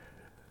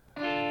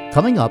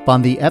Coming up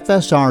on the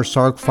FSR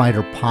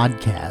Sarcfighter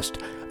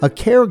podcast, a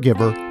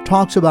caregiver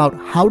talks about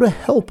how to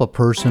help a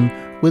person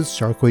with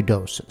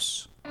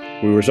sarcoidosis.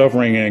 We were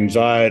suffering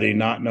anxiety,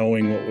 not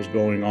knowing what was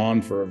going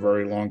on for a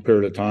very long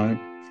period of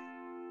time.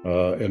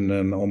 And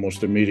then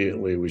almost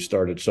immediately we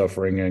started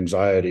suffering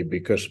anxiety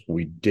because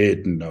we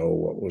did know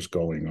what was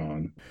going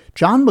on.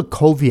 John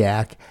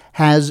Mockovciak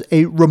has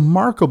a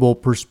remarkable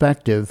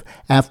perspective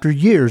after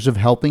years of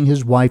helping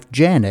his wife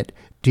Janet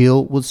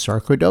deal with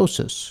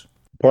sarcoidosis.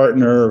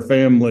 Partner,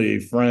 family,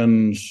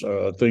 friends,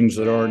 things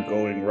that aren't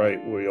going right,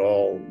 we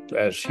all,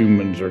 as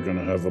humans, are going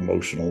to have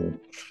emotional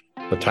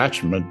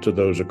attachment to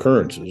those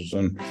occurrences.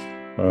 And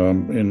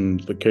in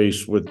the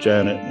case with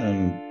Janet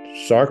and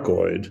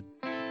sarcoid,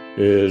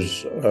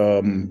 is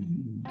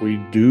we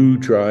do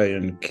try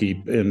and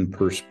keep in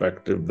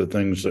perspective the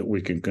things that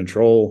we can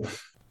control.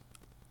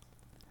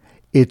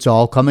 It's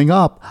all coming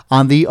up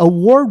on the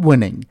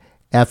award-winning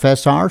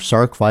FSR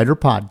Sarcfighter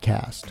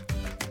podcast.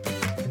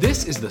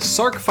 This is the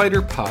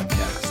Sarcfighter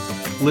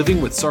podcast,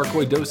 living with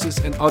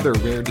sarcoidosis and other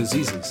rare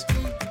diseases.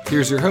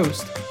 Here's your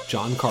host,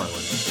 John Carlin.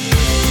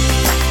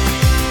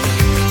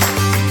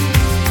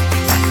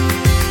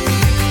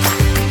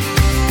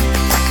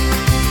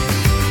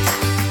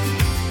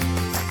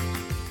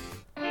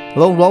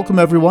 Hello and welcome,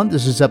 everyone.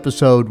 This is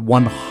episode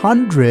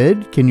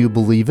 100, can you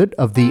believe it,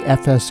 of the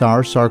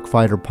FSR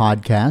Sarcfighter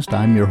podcast.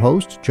 I'm your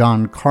host,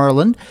 John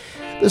Carlin.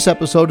 This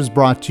episode is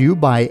brought to you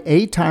by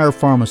aTyr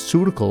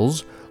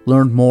Pharmaceuticals.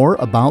 Learn more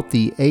about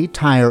the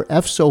aTyr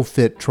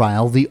EFZO-FIT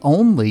trial, the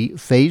only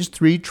phase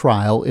 3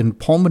 trial in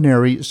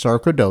pulmonary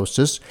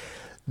sarcoidosis.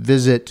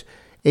 Visit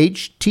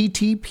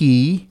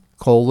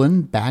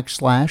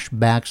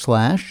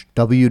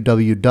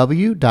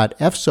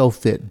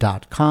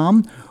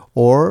http://www.efzofit.com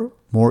or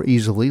more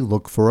easily,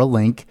 look for a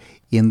link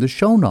in the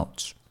show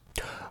notes.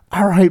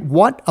 All right,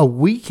 what a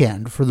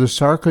weekend for the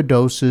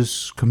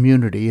sarcoidosis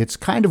community. It's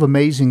kind of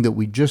amazing that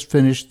we just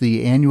finished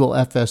the annual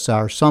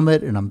FSR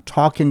Summit, and I'm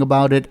talking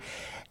about it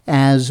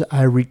as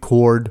I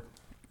record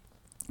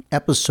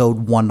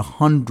episode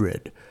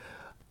 100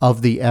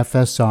 of the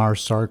FSR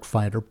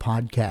Sarcfighter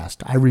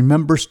podcast. I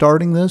remember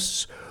starting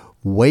this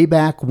way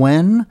back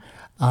when.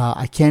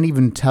 I can't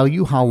even tell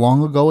you how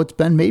long ago it's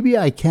been. Maybe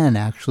I can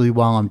actually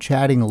while I'm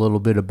chatting a little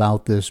bit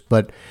about this,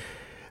 but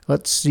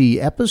let's see.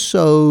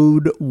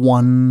 Episode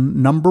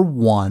 1, number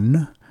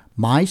 1,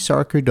 my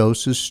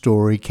sarcoidosis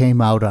story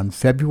came out on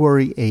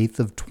February 8th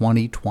of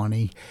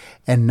 2020,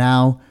 and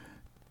now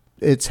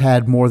it's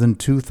had more than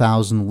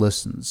 2,000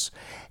 listens,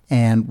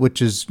 and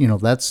which is,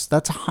 that's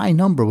a high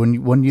number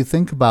when you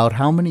think about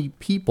how many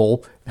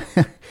people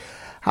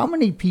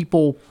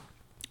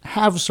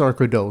have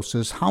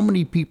sarcoidosis, how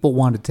many people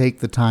want to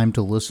take the time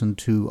to listen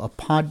to a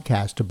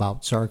podcast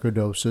about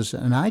sarcoidosis.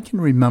 And I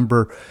can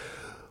remember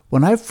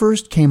when I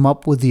first came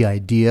up with the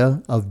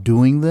idea of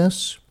doing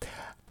this,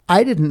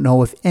 I didn't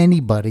know if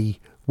anybody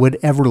would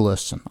ever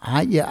listen.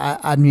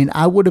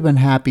 I would have been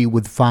happy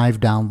with 5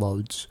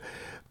 downloads,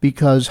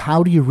 because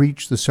how do you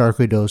reach the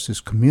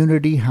sarcoidosis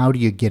community? How do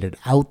you get it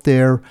out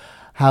there?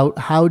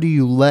 How do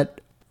you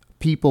let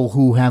people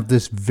who have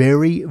this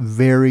very,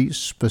 very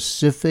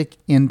specific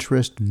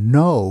interest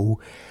know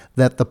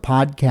that the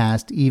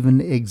podcast even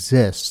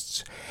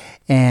exists?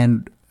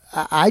 And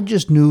I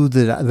just knew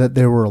that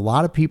there were a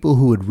lot of people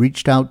who had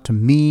reached out to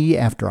me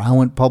after I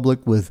went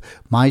public with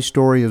my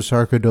story of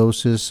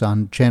sarcoidosis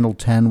on Channel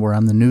 10, where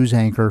I'm the news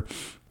anchor.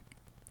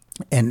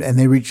 And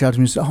they reached out to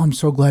me and said, "Oh, I'm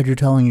so glad you're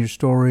telling your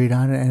story."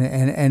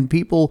 And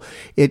people,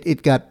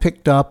 it got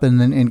picked up,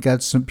 and then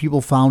got some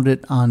people found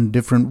it on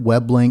different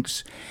web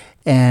links.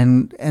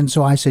 And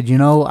so I said,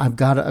 I've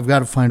got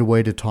to find a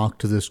way to talk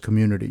to this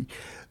community,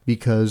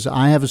 because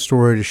I have a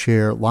story to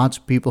share. Lots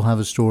of people have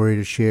a story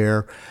to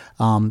share.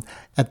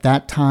 At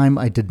that time,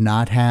 I did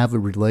not have a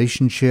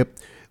relationship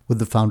with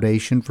the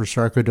Foundation for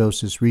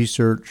Sarcoidosis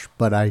Research,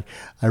 but I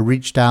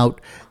reached out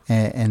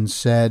and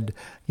said,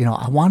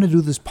 I want to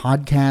do this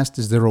podcast.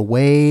 Is there a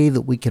way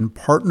that we can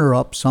partner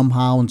up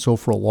somehow? And so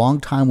for a long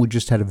time, we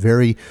just had a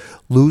very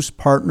loose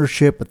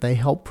partnership, but they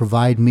helped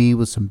provide me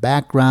with some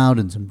background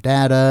and some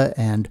data,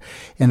 and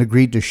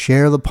agreed to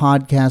share the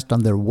podcast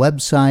on their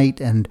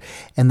website. And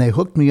they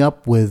hooked me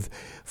up with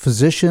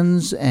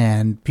physicians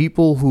and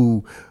people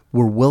who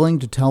were willing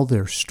to tell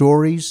their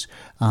stories.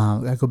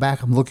 I go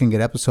back, I'm looking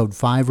at episode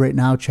 5 right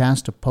now,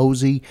 Chasta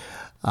Posey.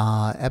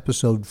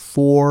 Episode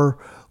 4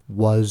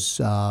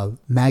 was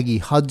Maggie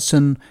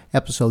Hudson.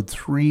 Episode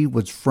 3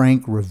 was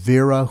Frank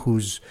Rivera,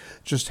 who's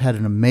just had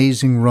an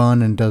amazing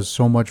run and does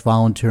so much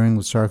volunteering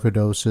with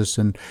sarcoidosis.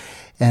 And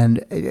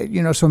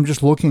so I'm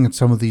just looking at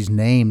some of these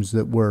names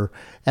that were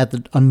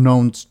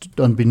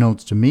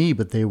unbeknownst to me,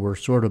 but they were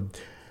sort of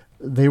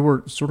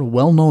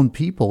well-known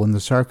people in the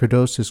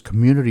sarcoidosis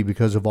community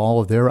because of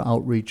all of their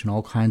outreach and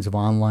all kinds of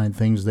online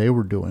things they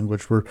were doing,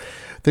 which were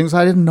things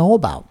I didn't know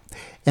about.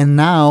 And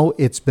now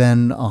it's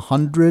been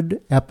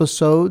 100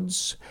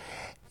 episodes,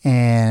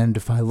 and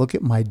if I look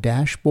at my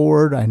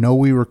dashboard, I know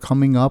we were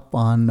coming up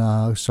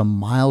on some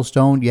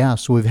milestone. Yeah,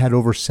 so we've had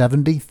over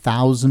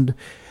 70,000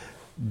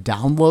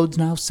 downloads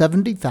now,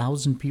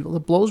 70,000 people.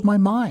 It blows my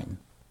mind.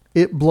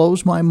 It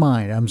blows my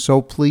mind. I'm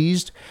so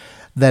pleased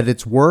that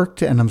it's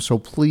worked, and I'm so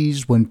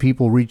pleased when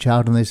people reach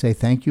out and they say,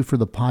 thank you for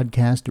the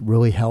podcast. It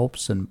really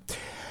helps.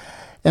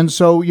 And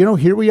so,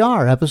 here we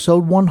are,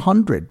 episode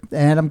 100.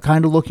 And I'm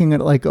kind of looking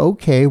at like,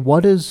 okay,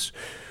 what does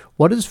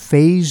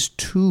phase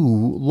 2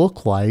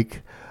 look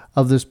like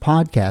of this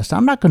podcast?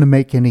 I'm not going to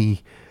make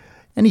any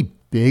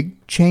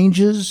big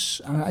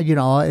changes.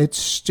 It's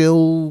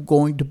still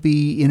going to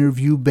be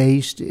interview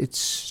based. It's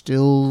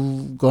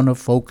still going to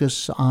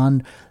focus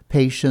on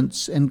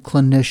patients and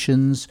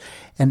clinicians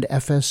and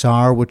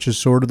FSR, which is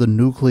sort of the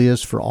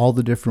nucleus for all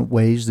the different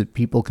ways that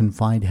people can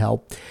find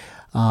help.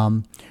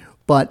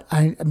 But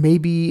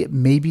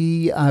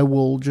maybe I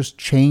will just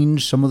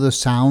change some of the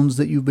sounds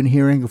that you've been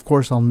hearing. Of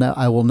course,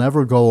 I will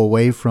never go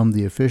away from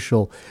the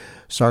official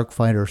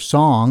Sarkfighter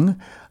song,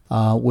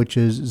 which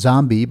is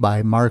Zombie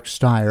by Mark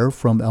Steyer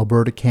from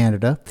Alberta,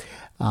 Canada.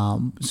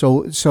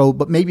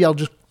 But maybe I'll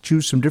just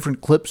choose some different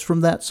clips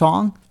from that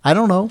song. I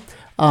don't know.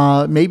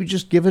 Maybe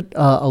just give it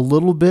a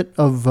little bit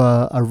of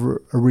a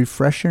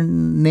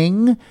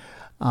refreshing.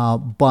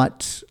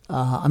 But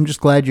I'm just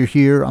glad you're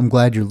here. I'm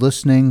glad you're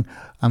listening.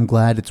 I'm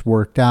glad it's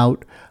worked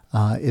out.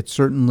 It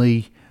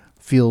certainly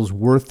feels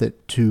worth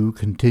it to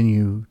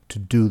continue to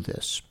do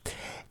this.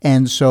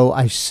 And so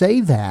I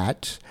say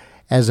that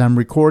as I'm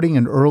recording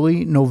in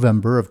early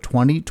November of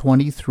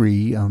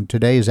 2023.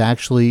 Today is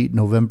actually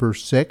November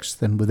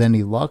 6th, and with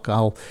any luck,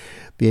 I'll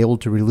be able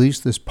to release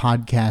this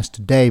podcast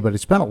today. But I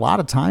spent a lot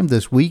of time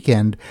this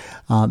weekend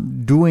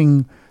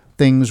doing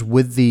things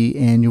with the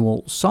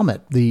annual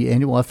summit, the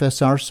annual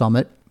FSR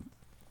summit,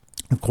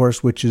 of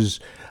course, which is,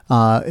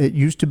 it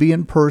used to be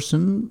in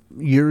person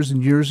years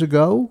and years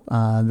ago.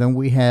 Then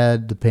we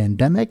had the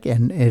pandemic,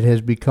 and it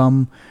has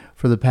become,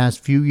 for the past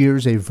few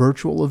years, a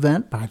virtual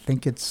event. But I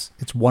think it's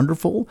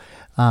wonderful.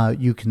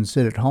 You can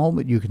sit at home,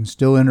 but you can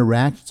still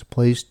interact. It's a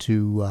place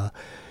to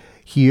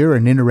hear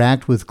and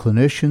interact with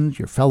clinicians,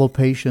 your fellow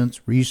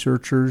patients,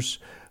 researchers.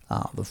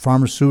 The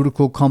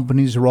pharmaceutical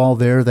companies are all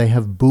there. They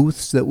have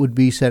booths that would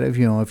be set. If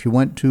you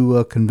went to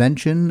a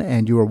convention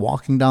and you were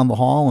walking down the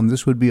hall, and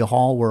this would be a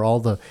hall where all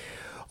the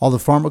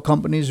pharma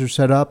companies are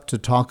set up to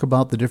talk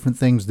about the different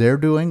things they're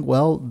doing.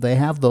 Well, they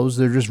have those.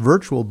 They're just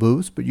virtual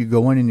booths, but you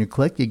go in and you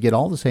click, you get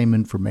all the same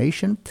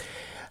information,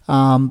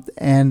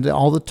 and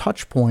all the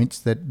touch points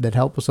that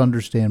help us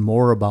understand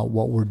more about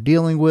what we're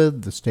dealing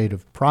with, the state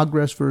of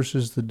progress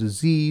versus the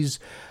disease,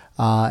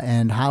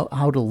 and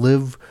how to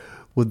live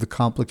with the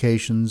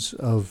complications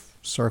of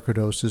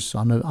sarcoidosis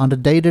on a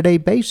day-to-day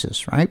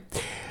basis, right?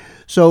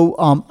 So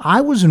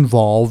I was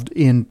involved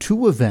in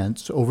 2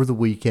 events over the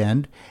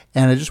weekend,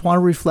 and I just want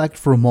to reflect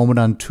for a moment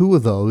on 2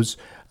 of those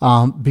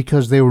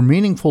because they were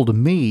meaningful to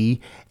me.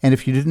 And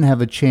if you didn't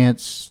have a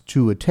chance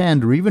to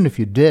attend, or even if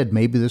you did,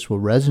 maybe this will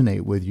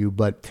resonate with you.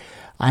 But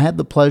I had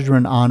the pleasure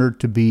and honor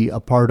to be a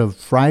part of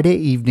Friday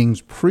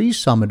evening's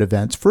pre-summit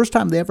events. First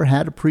time they ever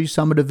had a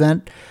pre-summit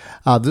event.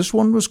 This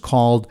one was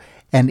called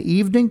An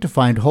Evening to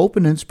Find Hope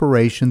and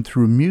Inspiration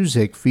Through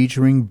Music,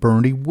 featuring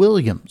Bernie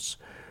Williams.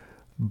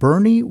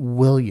 Bernie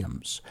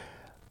Williams.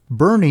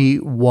 Bernie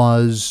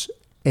was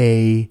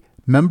a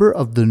member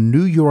of the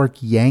New York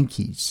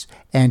Yankees,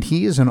 and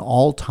he is an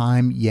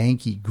all-time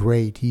Yankee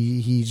great.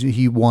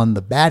 He won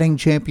the batting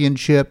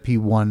championship. He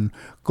won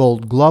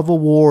Gold Glove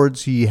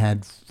awards. He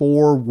had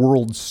 4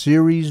 World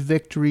Series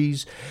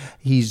victories.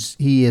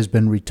 He has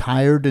been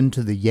retired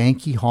into the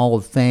Yankee Hall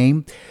of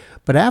Fame.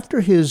 But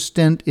after his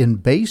stint in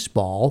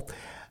baseball,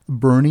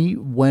 Bernie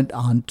went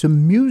on to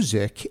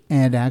music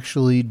and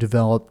actually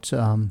developed. He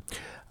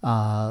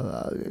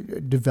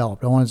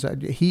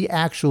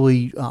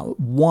actually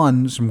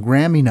won some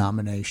Grammy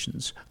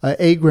nominations,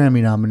 a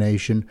Grammy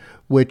nomination,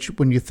 which,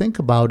 when you think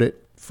about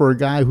it, for a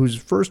guy whose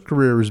first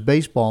career is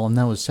baseball and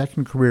now his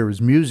second career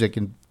is music,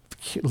 and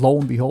lo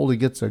and behold, he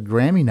gets a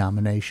Grammy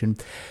nomination.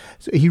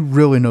 So he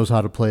really knows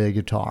how to play a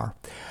guitar.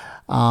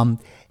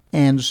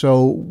 And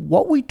so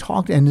what we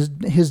talked,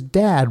 and his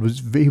dad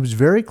he was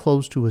very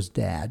close to his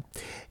dad,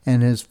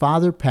 and his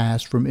father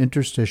passed from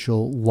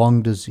interstitial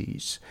lung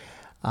disease.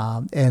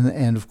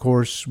 And of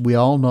course, we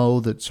all know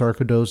that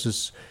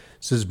sarcoidosis'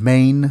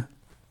 main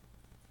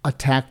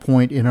attack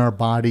point in our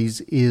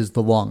bodies is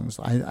the lungs.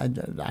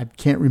 I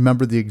can't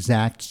remember the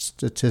exact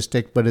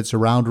statistic, but it's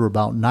around or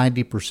about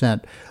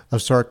 90%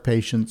 of Sarc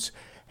patients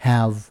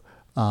have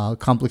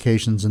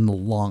complications in the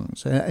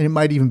lungs. And it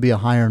might even be a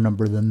higher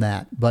number than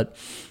that. But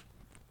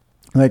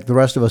like the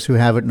rest of us who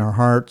have it in our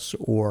hearts,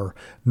 or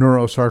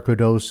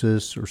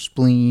neurosarcoidosis, or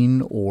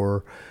spleen,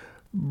 or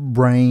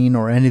brain,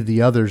 or any of the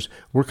others,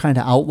 we're kind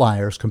of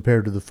outliers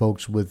compared to the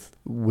folks with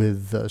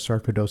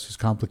sarcoidosis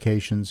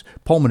complications,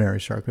 pulmonary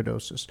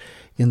sarcoidosis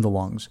in the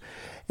lungs.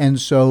 And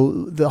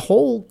so the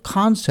whole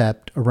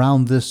concept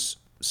around this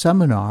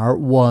seminar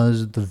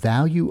was the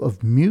value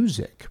of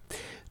music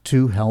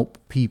to help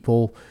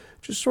people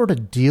just sort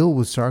of deal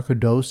with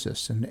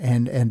sarcoidosis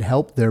and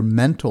help their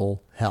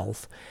mental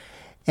health.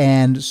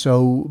 And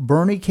so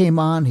Bernie came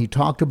on, he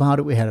talked about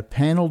it. We had a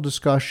panel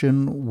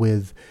discussion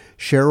with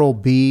Cheryl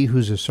B.,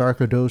 who's a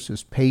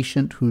sarcoidosis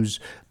patient who's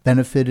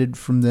benefited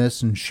from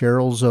this, and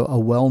Cheryl's a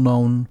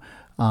well-known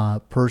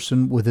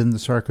person within the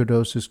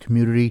sarcoidosis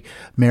community.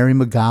 Mary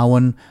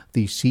McGowan,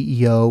 the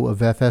CEO of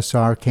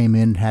FSR, came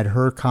in, had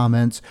her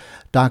comments.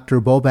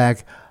 Dr.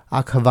 Bobak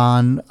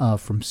Akhavan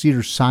from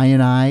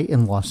Cedars-Sinai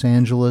in Los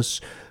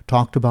Angeles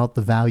talked about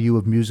the value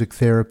of music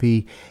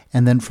therapy.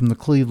 And then from the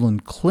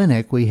Cleveland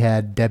Clinic, we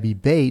had Debbie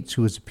Bates,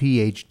 who is a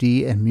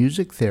PhD and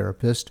music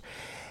therapist.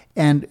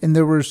 And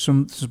there were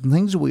some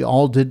things that we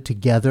all did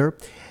together.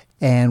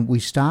 And we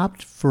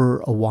stopped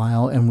for a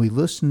while and we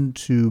listened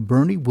to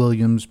Bernie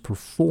Williams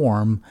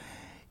perform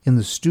in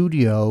the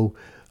studio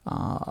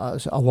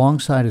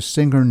alongside a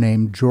singer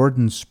named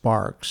Jordan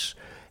Sparks.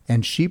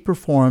 And she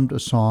performed a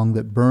song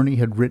that Bernie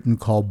had written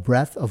called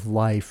Breath of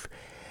Life.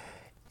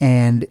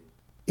 And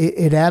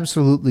it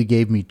absolutely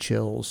gave me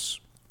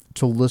chills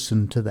to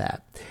listen to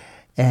that.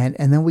 And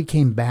then we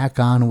came back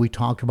on and we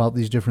talked about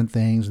these different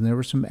things. And there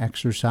were some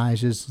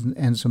exercises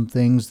and some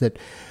things that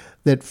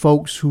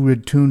folks who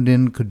had tuned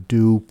in could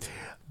do.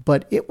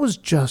 But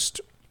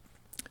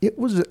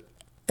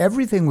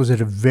everything was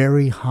at a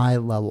very high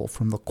level,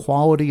 from the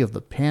quality of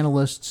the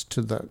panelists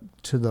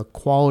to the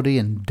quality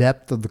and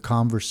depth of the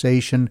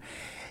conversation,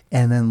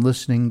 and then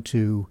listening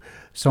to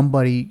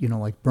somebody,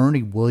 like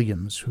Bernie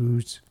Williams,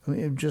 who's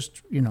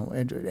just,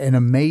 an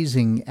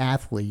amazing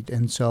athlete.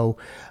 And so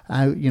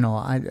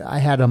I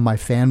had on my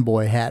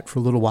fanboy hat for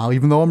a little while,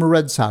 even though I'm a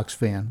Red Sox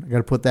fan. I got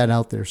to put that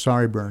out there.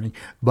 Sorry, Bernie.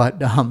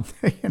 But,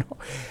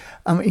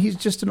 he's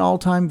just an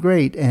all-time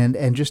great.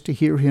 And just to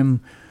hear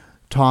him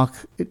talk,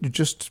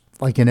 just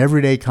like an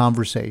everyday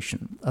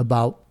conversation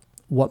about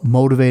what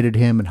motivated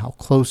him and how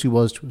close he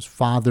was to his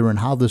father and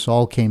how this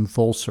all came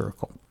full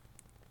circle.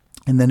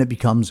 And then it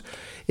becomes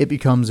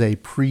a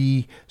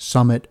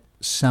pre-summit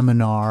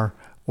seminar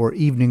or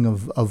evening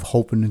of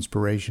hope and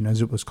inspiration,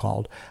 as it was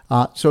called.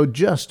 I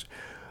just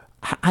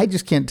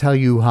can't tell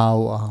you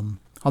how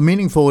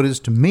meaningful it is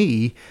to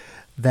me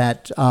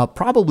that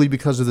probably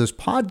because of this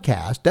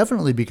podcast,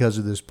 definitely because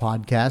of this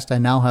podcast, I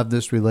now have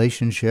this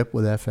relationship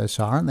with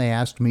FSR, and they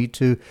asked me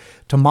to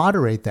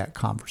moderate that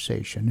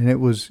conversation, and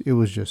it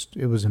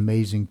was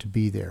amazing to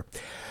be there.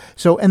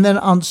 So, and then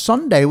on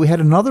Sunday, we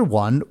had another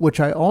one, which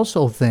I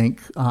also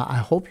think, I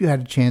hope you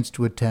had a chance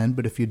to attend,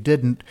 but if you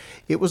didn't,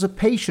 it was a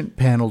patient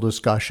panel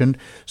discussion.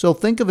 So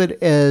think of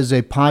it as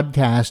a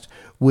podcast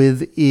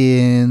with,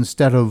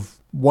 instead of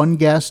one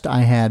guest,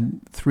 I had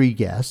 3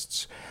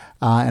 guests,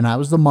 and I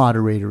was the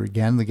moderator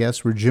again. The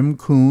guests were Jim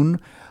Kuhn,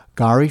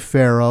 Gary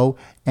Farrow,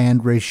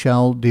 and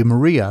Rachel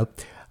DeMaria.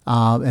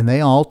 And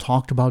they all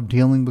talked about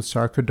dealing with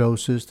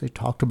sarcoidosis. They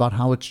talked about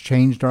how it's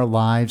changed our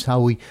lives,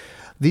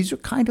 these are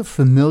kind of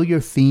familiar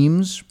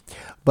themes,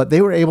 but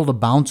they were able to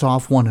bounce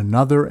off one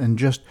another, and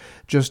just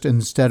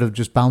instead of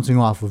just bouncing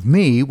off of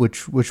me,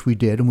 which we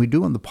did and we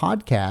do in the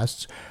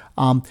podcasts,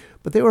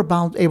 but they were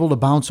able to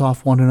bounce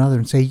off one another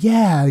and say,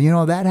 yeah,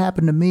 that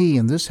happened to me,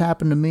 and this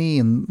happened to me,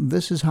 and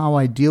this is how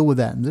I deal with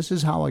that, and this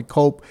is how I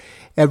cope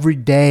every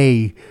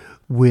day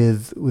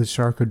with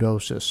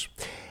sarcoidosis.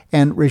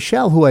 And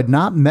Rachel, who I'd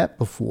not met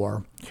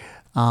before,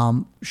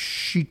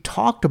 she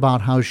talked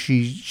about how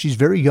she's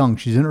very young.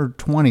 She's in her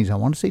 20s. I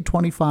want to say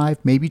 25,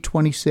 maybe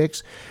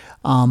 26.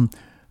 One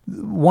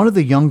of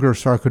the younger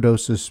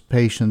sarcoidosis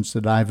patients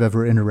that I've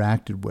ever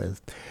interacted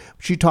with.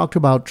 She talked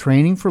about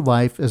training for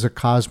life as a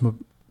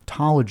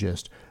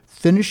cosmetologist,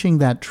 finishing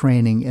that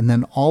training, and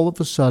then all of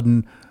a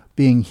sudden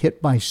being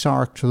hit by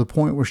sarc to the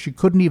point where she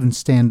couldn't even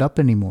stand up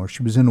anymore.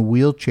 She was in a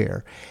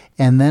wheelchair.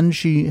 And then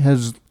she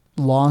has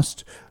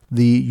lost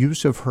the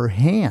use of her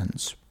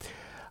hands.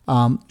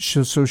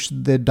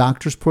 The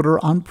doctors put her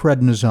on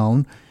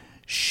prednisone.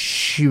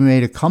 She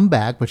made a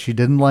comeback, but she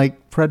didn't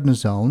like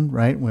prednisone,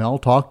 right? We all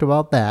talked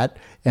about that.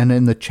 And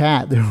in the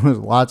chat, there was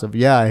lots of,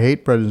 I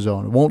hate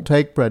prednisone. I won't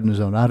take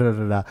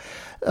prednisone.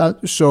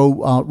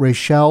 So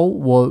Rachel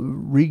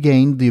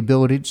regained the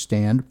ability to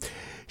stand.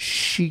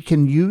 She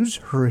can use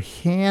her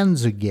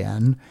hands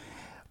again,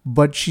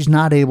 but she's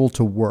not able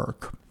to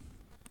work.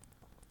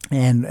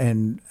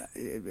 And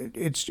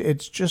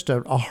it's just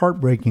a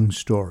heartbreaking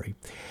story.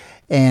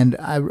 And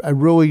I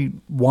really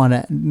want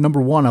to,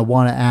 number one, I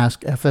want to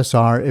ask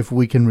FSR if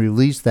we can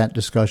release that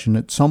discussion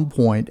at some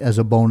point as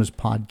a bonus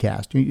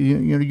podcast.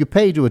 You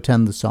pay to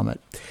attend the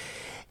summit,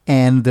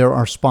 and there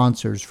are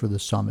sponsors for the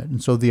summit.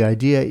 And so the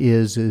idea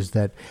is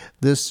that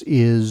this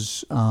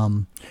is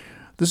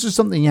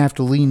something you have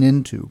to lean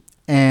into.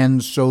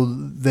 And so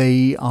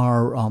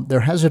they're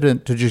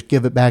hesitant to just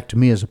give it back to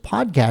me as a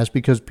podcast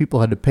because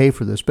people had to pay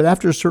for this. But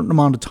after a certain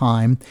amount of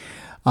time,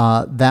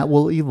 that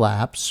will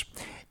elapse.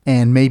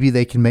 And maybe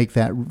they can make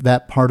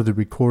that part of the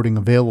recording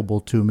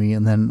available to me,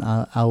 and then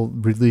I'll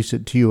release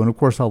it to you. And, of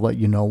course, I'll let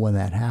you know when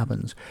that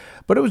happens.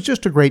 But it was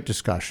just a great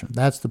discussion.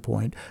 That's the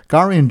point.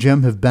 Gary and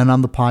Jim have been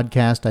on the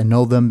podcast. I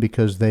know them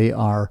because they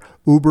are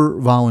Uber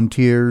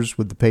volunteers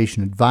with the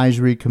Patient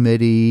Advisory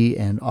Committee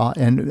and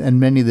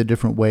many of the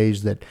different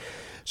ways that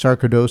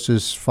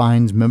Sarcoidosis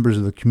finds members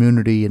of the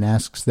community and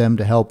asks them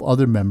to help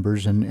other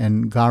members,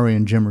 and Gary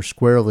and Jim are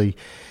squarely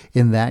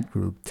in that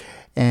group.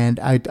 And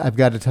I've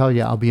got to tell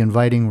you, I'll be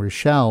inviting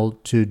Rochelle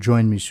to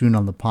join me soon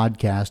on the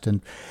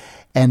podcast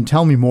and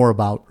tell me more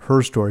about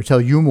her story,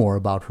 tell you more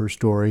about her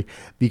story,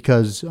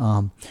 because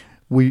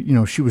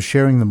she was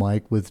sharing the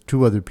mic with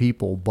two other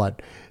people,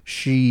 but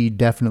she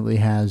definitely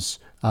has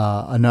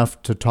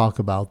enough to talk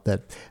about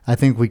that I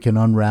think we can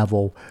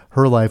unravel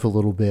her life a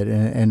little bit,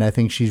 and I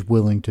think she's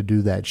willing to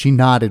do that. She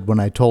nodded when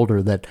I told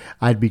her that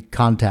I'd be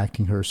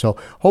contacting her, so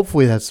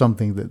hopefully that's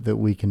something that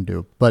we can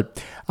do.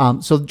 But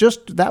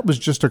that was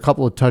just a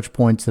couple of touch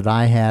points that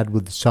I had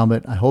with the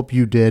summit. I hope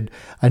you did.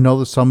 I know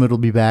the summit will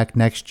be back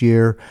next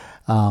year.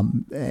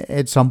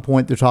 At some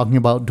point, they're talking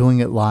about doing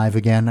it live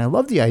again. I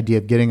love the idea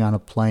of getting on a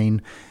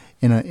plane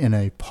in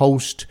a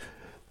post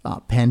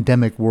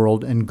pandemic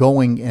world and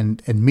going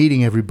and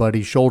meeting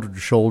everybody shoulder to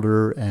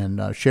shoulder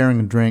and sharing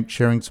a drink,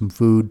 sharing some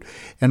food,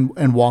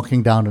 and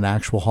walking down an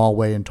actual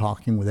hallway and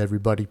talking with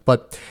everybody.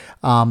 But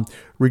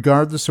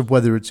regardless of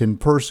whether it's in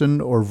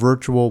person or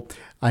virtual,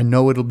 I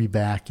know it'll be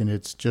back, and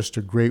it's just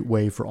a great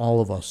way for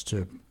all of us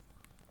to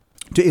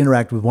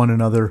interact with one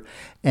another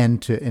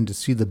and to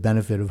see the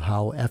benefit of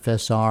how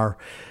FSR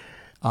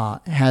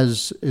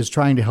is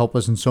trying to help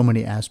us in so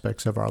many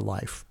aspects of our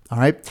life. All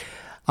right.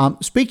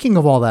 Speaking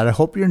of all that, I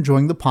hope you're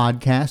enjoying the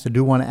podcast. I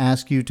do want to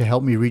ask you to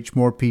help me reach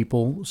more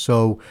people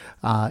so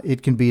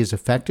it can be as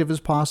effective as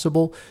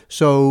possible.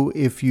 So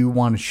if you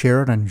want to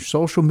share it on your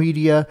social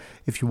media,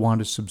 if you want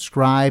to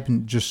subscribe,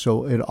 and just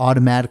so it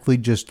automatically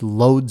just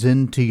loads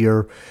into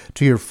your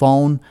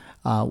phone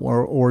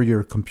or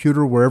your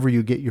computer, wherever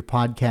you get your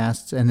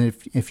podcasts. And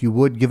if you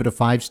would, give it a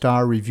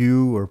 5-star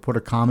review or put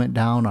a comment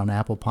down on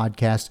Apple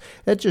Podcasts,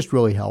 that just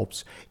really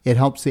helps. It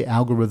helps the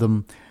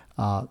algorithm.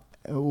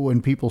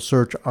 When people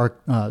search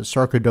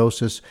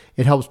sarcoidosis,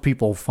 it helps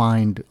people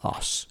find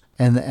us.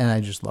 And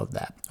I just love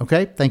that.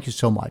 Okay? Thank you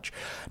so much.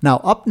 Now,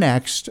 up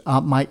next,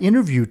 my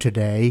interview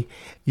today,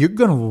 you're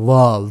going to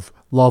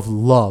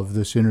love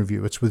this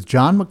interview. It's with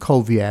John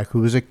Mockovciak,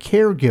 who is a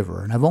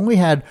caregiver. And I've only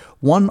had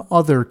one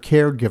other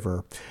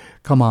caregiver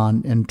come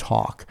on and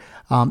talk.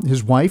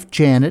 His wife,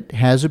 Janet,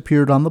 has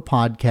appeared on the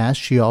podcast.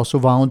 She also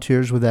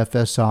volunteers with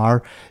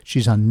FSR.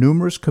 She's on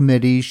numerous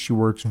committees. She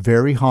works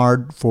very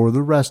hard for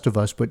the rest of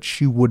us, but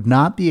she would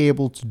not be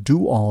able to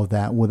do all of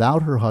that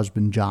without her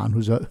husband, John,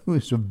 who's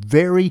a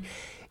very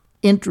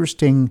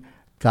interesting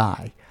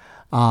guy.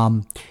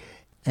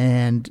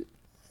 And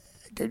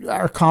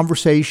our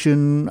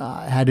conversation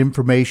had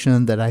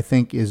information that I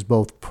think is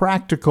both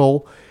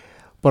practical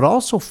but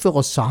also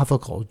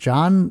philosophical.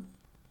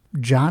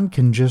 John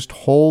can just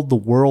hold the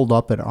world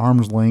up at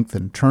arm's length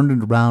and turn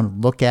it around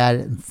and look at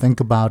it and think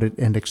about it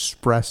and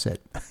express it.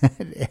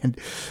 And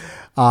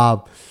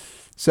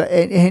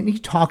he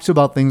talks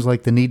about things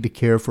like the need to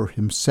care for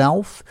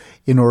himself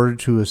in order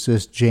to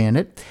assist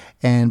Janet.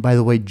 And by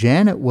the way,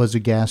 Janet was a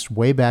guest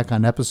way back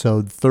on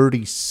episode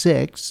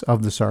 36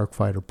 of the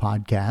Sarkfighter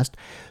podcast.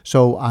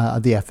 So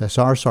the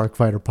FSR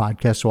Sarkfighter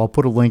podcast. So I'll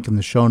put a link in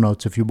the show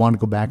notes if you want to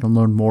go back and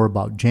learn more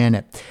about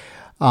Janet.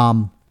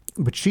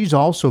 But she's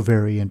also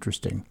very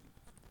interesting.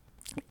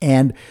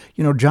 And,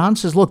 John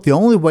says, look, the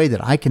only way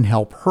that I can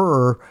help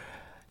her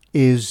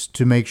is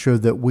to make sure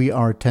that we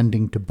are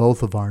attending to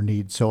both of our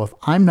needs. So if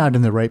I'm not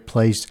in the right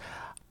place,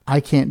 I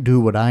can't do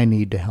what I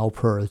need to help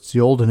her. It's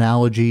the old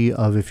analogy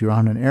of if you're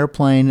on an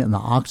airplane and the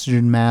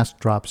oxygen mask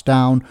drops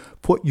down,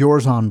 put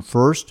yours on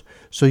first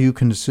so you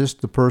can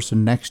assist the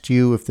person next to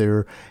you if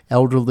they're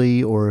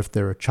elderly or if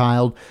they're a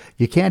child.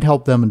 You can't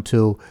help them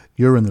until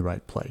you're in the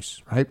right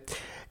place, right?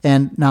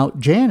 And now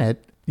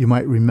Janet, you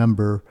might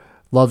remember,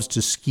 loves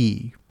to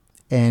ski.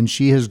 And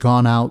she has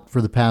gone out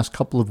for the past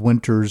couple of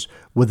winters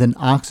with an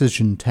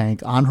oxygen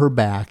tank on her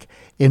back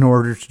in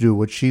order to do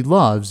what she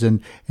loves.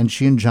 And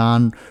she and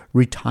John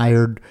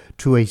retired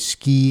to a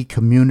ski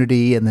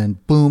community, and then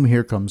boom,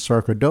 here comes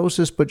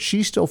sarcoidosis, but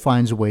she still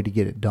finds a way to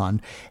get it done.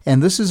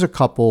 And this is a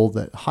couple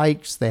that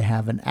hikes. They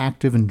have an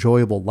active,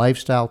 enjoyable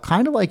lifestyle,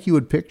 kind of like you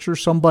would picture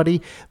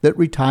somebody that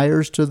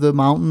retires to the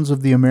mountains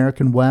of the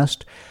American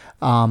West.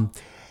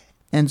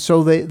 And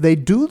so they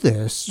do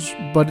this,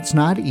 but it's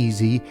not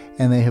easy,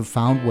 and they have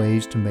found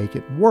ways to make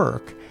it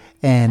work.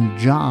 And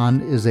John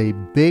is a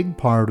big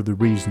part of the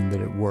reason that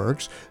it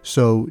works.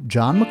 So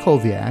John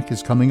Mockovciak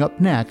is coming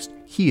up next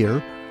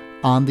here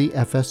on the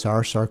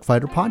FSR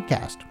Sarkfighter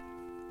podcast.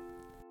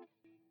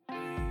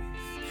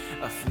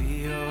 I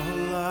feel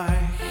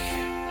like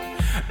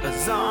a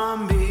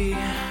zombie,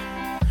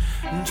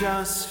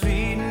 just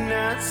feeding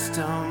and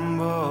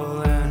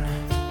stumbling.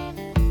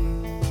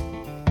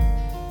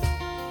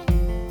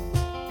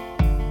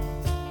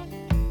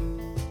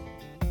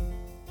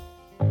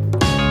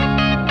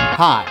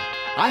 Hi,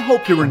 I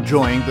hope you're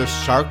enjoying the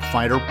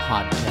Sarkfighter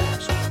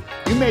podcast.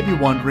 You may be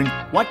wondering,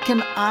 what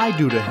can I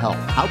do to help?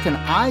 How can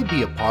I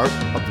be a part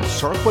of the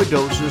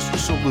sarcoidosis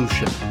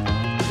solution?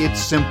 It's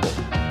simple.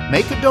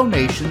 Make a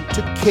donation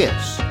to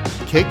KISS,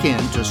 kick in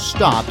to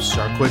stop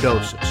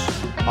sarcoidosis.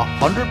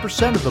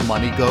 100% of the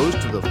money goes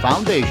to the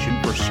Foundation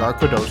for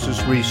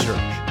Sarcoidosis Research.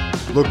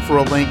 Look for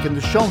a link in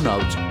the show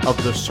notes of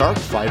the Sarc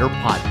Fighter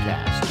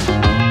podcast.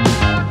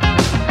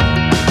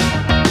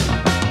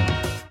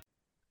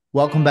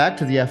 Welcome back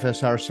to the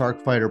FSR Sarc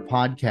Fighter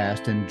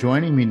podcast, and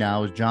joining me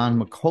now is John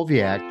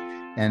Mockovciak.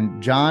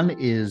 And John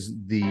is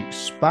the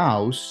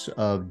spouse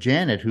of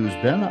Janet, who's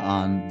been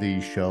on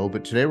the show.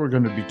 But today we're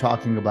going to be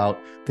talking about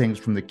things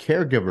from the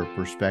caregiver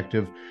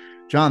perspective.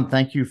 John,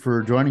 thank you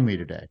for joining me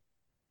today.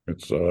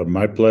 It's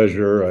my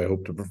pleasure. I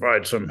hope to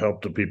provide some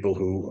help to people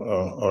who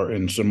are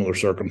in similar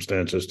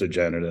circumstances to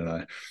Janet and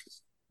I.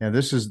 Yeah,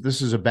 this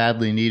is a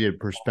badly needed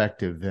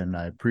perspective, and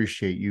I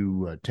appreciate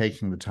you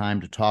taking the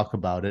time to talk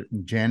about it.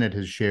 And Janet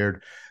has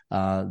shared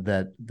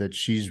that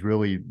she's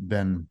really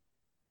been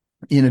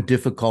in a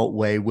difficult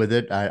way with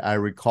it. I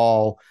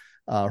recall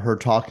her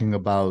talking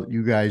about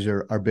you guys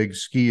are big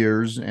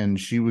skiers, and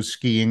she was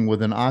skiing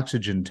with an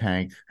oxygen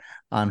tank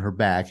on her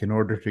back in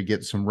order to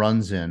get some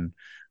runs in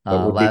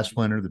last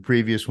winter, the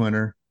previous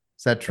winter.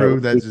 Is that true?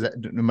 Do I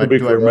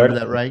remember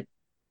that right?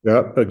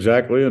 Yeah,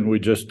 exactly. And we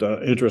just,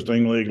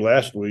 interestingly,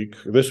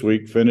 this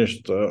week,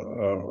 finished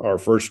our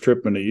first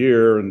trip in a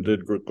year and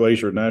did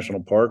Glacier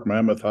National Park,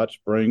 Mammoth Hot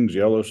Springs,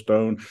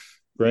 Yellowstone,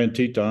 Grand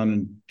Teton,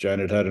 and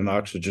Janet had an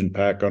oxygen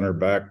pack on her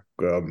back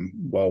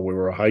while we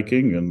were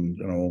hiking.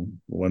 And,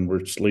 when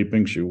we're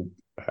sleeping, she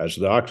has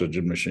the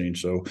oxygen machine.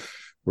 So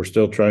we're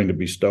still trying to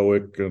be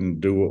stoic and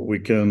do what we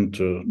can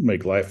to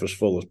make life as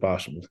full as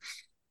possible.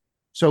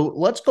 So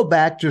let's go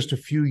back just a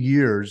few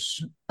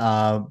years,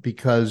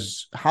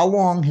 because how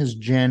long has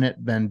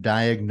Janet been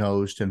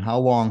diagnosed, and how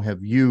long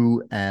have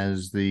you,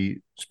 as the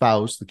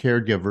spouse, the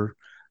caregiver,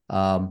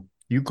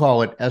 you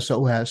call it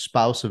SOS,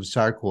 spouse of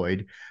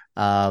sarcoid,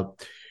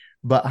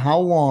 but how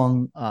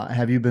long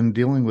have you been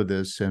dealing with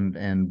this,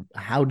 and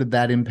how did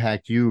that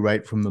impact you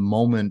right from the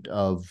moment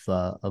of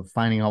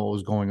finding out what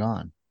was going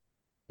on?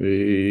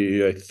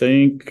 I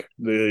think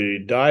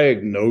the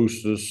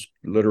diagnosis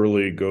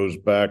literally goes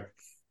back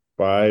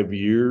 5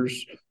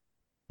 years.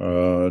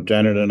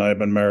 Janet and I have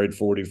been married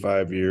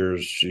 45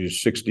 years.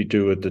 She's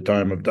 62 at the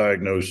time of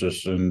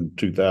diagnosis in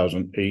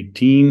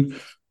 2018.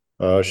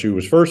 She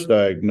was first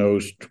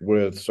diagnosed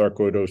with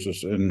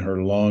sarcoidosis in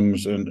her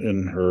lungs and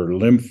in her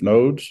lymph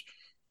nodes.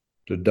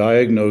 The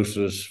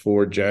diagnosis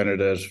for Janet,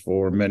 as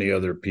for many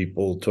other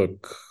people,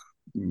 took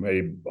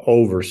maybe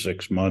over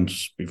 6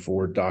 months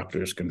before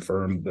doctors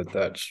confirmed that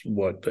that's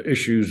what the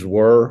issues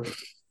were.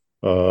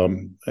 They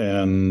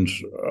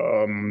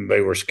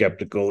were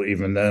skeptical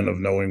even then of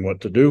knowing what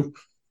to do.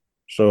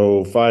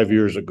 So 5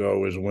 years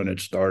ago is when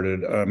it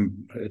started.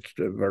 It's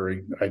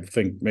very, I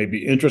think,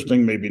 maybe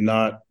interesting, maybe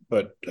not.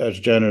 But as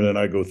Janet and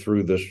I go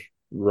through this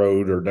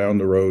road or down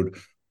the road,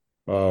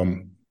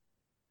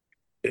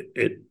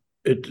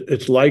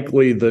 it's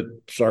likely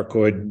that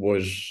sarcoid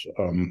was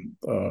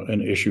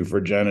an issue for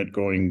Janet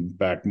going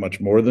back much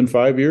more than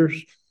 5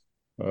 years.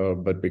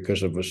 But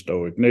because of a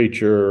stoic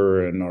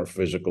nature and our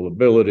physical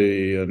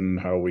ability and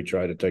how we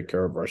try to take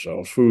care of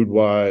ourselves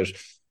food-wise,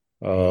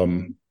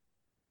 and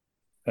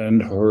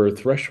her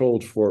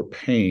threshold for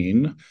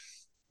pain,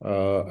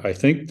 I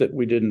think that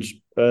we didn't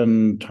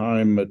spend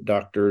time at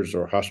doctors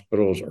or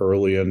hospitals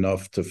early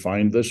enough to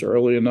find this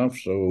early enough.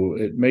 So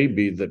it may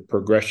be that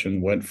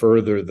progression went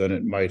further than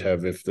it might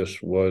have if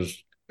this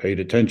was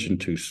paid attention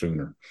to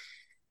sooner.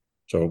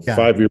 So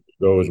 5 years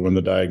ago is when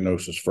the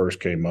diagnosis first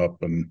came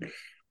up, and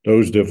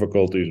those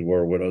difficulties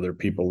were what other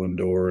people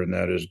endure, and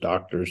that is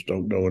doctors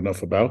don't know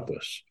enough about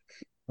this.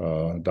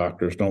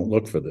 Doctors don't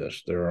look for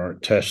this. There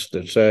aren't tests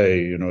that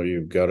say,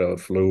 you've got a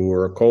flu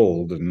or a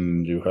cold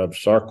and you have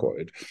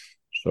sarcoid.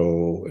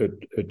 So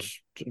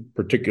it's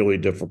particularly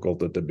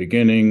difficult at the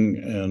beginning.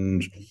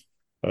 And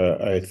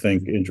I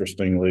think,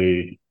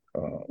 interestingly,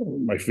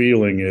 my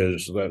feeling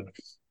is that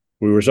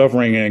we were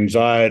suffering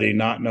anxiety,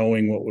 not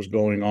knowing what was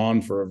going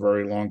on for a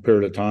very long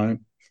period of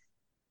time.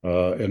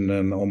 And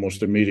then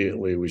almost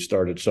immediately we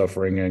started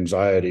suffering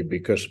anxiety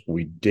because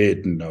we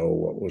did know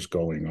what was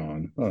going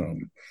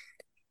on.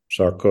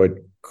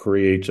 Sarcoid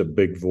creates a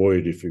big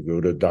void. If you go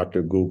to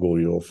Dr. Google,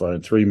 you'll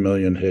find 3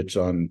 million hits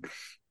on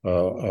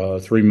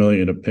 3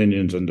 million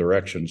opinions and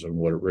directions on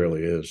what it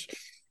really is.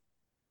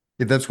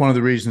 Yeah, that's one of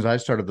the reasons I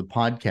started the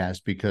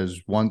podcast,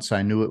 because once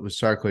I knew it was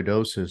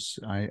sarcoidosis,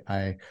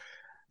 I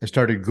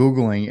started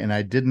Googling, and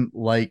I didn't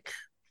like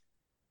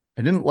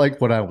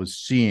what I was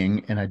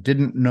seeing, and I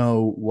didn't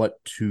know what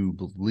to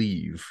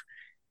believe.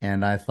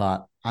 And I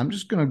thought, I'm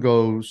just going to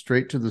go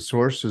straight to the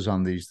sources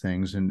on these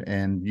things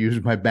and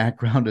use my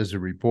background as a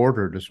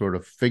reporter to sort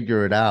of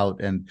figure it out.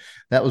 And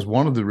that was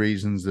one of the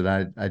reasons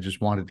that I just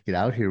wanted to get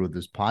out here with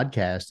this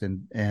podcast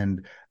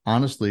and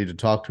honestly, to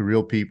talk to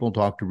real people,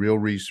 talk to real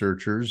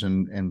researchers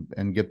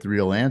and get the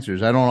real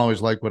answers. I don't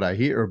always like what I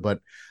hear, but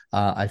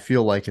I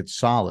feel like it's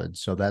solid.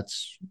 So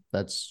that's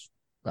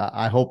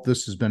I hope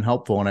this has been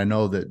helpful. And I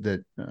know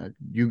that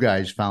you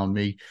guys found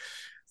me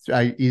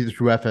either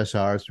through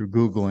FSR, through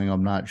Googling,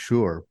 I'm not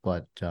sure,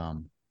 but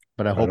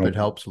I hope it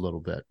helps a little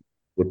bit.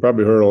 We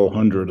probably heard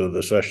 100 of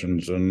the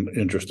sessions, and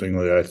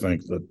interestingly, I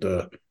think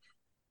that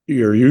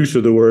your use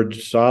of the word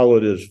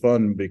solid is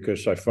fun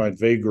because I find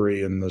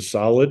vagary in the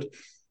solid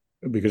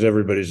because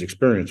everybody's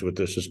experience with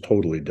this is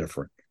totally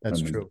different.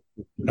 That's true.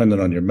 Depending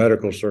on your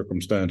medical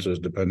circumstances,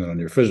 depending on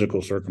your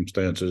physical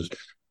circumstances,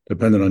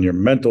 depending on your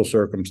mental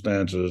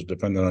circumstances,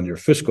 depending on your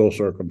fiscal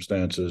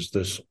circumstances,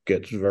 this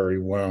gets very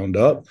wound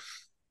up.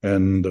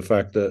 And the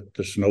fact that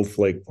the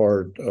snowflake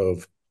part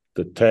of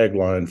the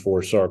tagline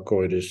for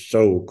sarcoid is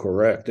so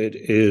correct. It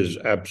is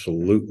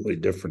absolutely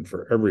different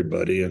for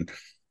everybody. And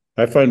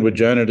I find with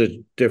Janet, it's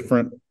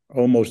different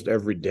almost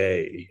every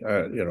day.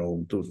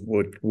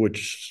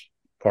 Which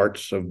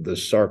parts of the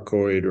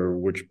sarcoid or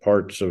which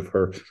parts of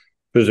her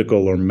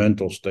physical or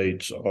mental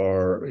states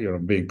are,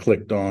 being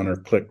clicked on or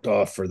clicked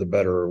off for the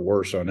better or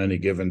worse on any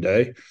given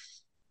day,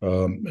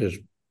 is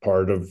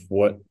part of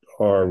what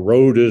our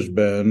road has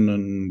been.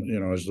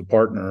 And, as the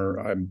partner,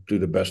 I do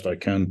the best I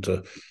can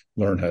to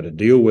learn how to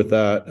deal with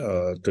that,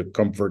 to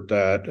comfort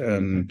that,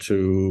 and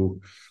to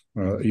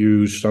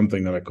use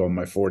something that I call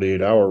my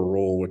 48-hour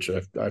rule, which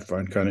I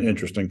find kind of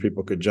interesting.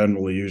 People could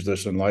generally use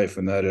this in life,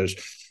 and that is,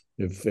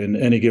 if in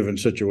any given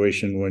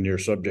situation when you're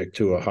subject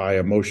to a high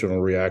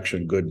emotional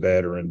reaction, good,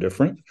 bad, or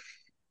indifferent,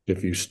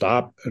 if you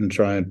stop and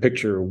try and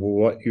picture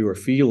what you are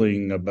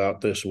feeling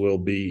about this will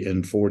be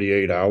in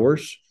 48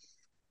 hours,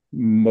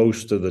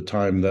 most of the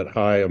time that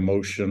high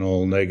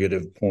emotional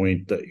negative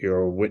point that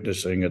you're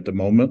witnessing at the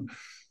moment,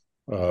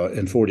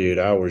 in 48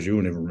 hours, you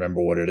won't even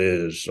remember what it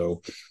is.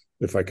 So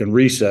if I can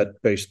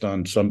reset based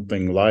on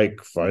something like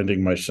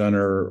finding my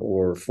center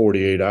or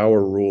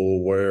 48-hour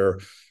rule where,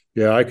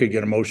 I could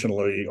get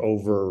emotionally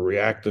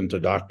overreacting to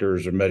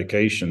doctors or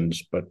medications,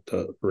 but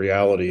the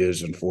reality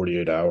is in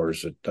 48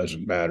 hours, it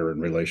doesn't matter in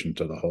relation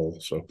to the whole.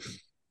 So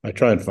I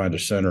try and find a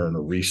center and a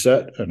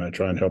reset, and I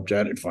try and help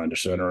Janet find a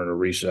center and a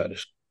reset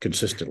as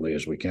consistently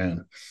as we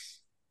can.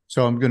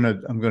 So I'm going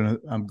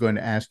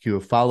to ask you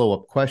a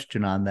follow-up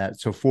question on that.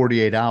 So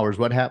 48 hours,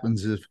 what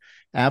happens if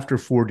after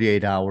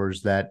 48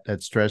 hours that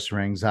stress or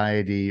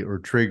anxiety or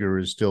trigger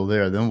is still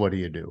there? Then what do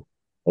you do?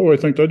 Oh, I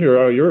think that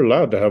you're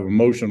allowed to have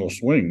emotional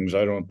swings.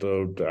 I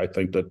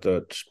think that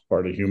that's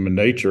part of human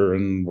nature,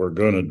 and we're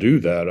going to do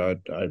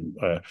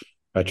that.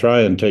 I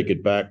try and take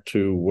it back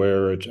to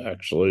where it's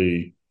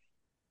actually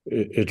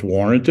it's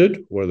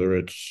warranted, whether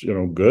it's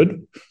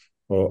good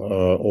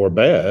or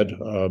bad,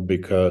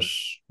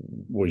 because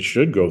we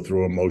should go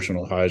through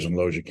emotional highs and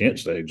lows. You can't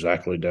stay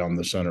exactly down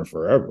the center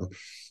forever.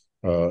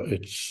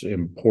 It's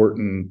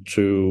important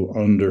to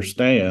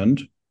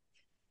understand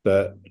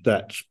that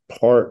that's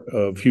part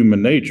of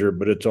human nature,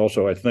 but it's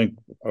also, I think,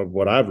 of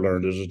what I've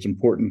learned is it's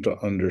important to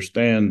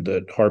understand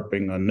that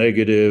harping on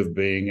negative,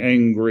 being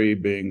angry,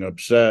 being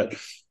upset,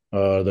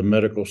 the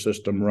medical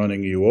system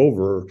running you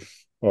over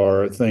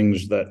are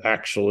things that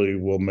actually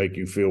will make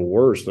you feel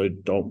worse. They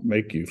don't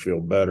make you feel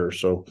better.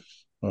 So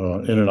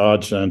in an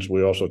odd sense,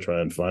 we also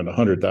try and find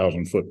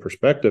 100,000-foot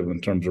perspective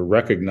in terms of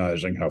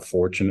recognizing how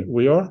fortunate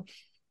we are.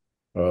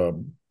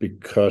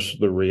 Because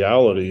the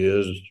reality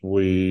is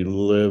we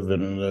live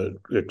in an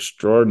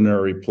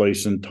extraordinary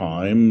place and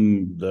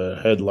time. The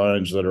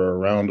headlines that are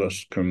around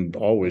us can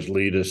always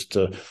lead us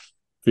to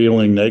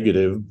feeling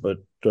negative, but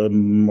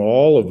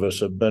all of us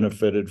have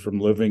benefited from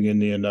living in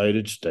the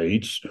United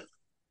States,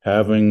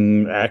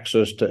 having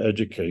access to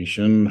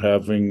education,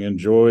 having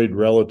enjoyed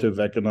relative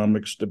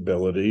economic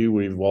stability.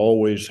 We've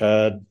always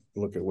had,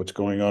 look at what's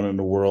going on in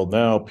the world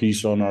now,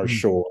 peace on our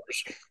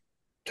shores,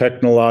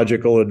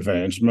 technological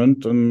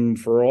advancement, and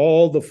for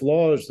all the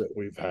flaws that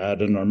we've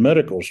had in our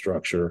medical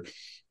structure,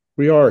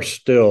 we are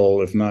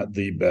still, if not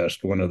the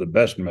best, one of the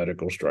best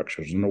medical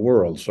structures in the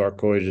world.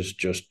 Sarcoid is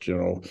just,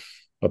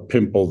 a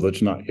pimple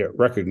that's not yet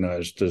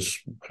recognized as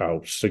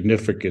how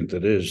significant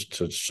it is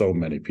to so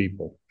many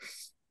people.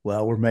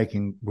 Well, we're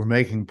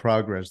making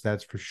progress,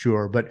 that's for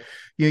sure. But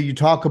you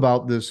talk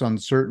about this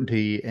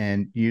uncertainty,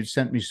 and you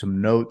sent me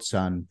some notes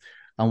on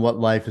what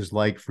life is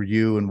like for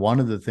you. And one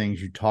of the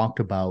things you talked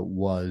about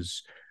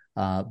was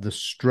the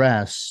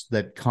stress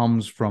that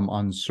comes from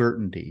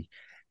uncertainty,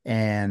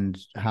 and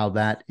how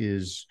that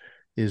is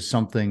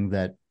something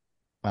that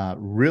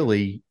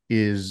really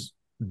is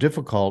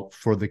difficult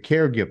for the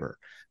caregiver,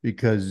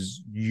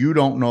 because you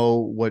don't know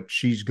what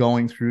she's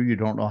going through. You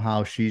don't know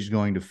how she's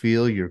going to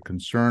feel. You're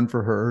concerned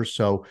for her.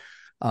 So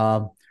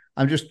I'm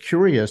just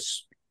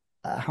curious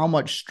how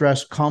much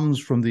stress comes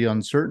from the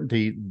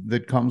uncertainty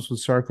that comes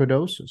with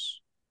sarcoidosis.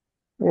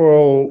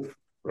 Well,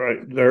 right,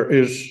 there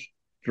is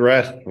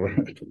stress,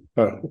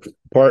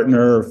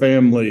 partner,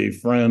 family,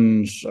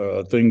 friends,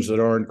 things that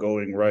aren't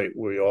going right.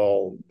 We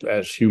all,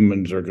 as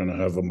humans, are going to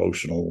have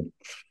emotional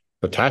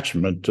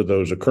attachment to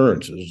those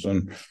occurrences.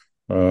 And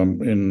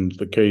in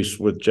the case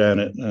with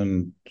Janet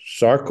and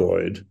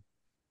sarcoid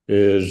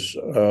is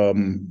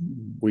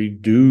we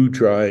do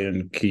try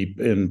and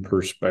keep in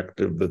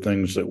perspective the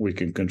things that we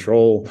can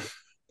control,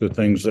 the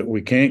things that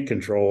we can't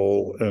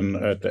control. And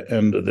at the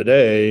end of the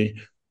day,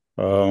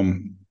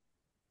 the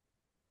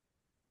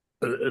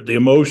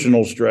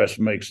emotional stress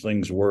makes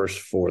things worse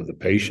for the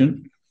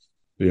patient.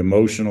 The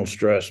emotional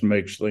stress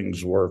makes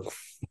things work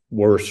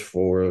worse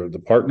for the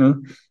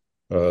partner.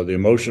 The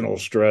emotional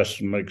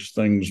stress makes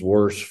things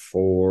worse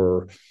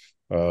for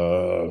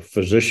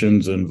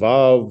physicians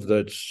involved.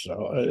 It's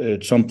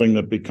something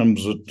that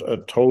becomes a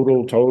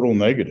total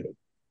negative.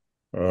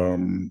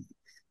 The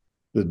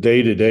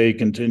day-to-day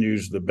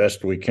continues the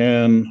best we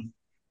can.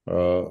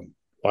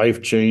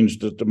 Life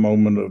changed at the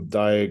moment of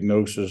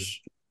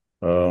diagnosis.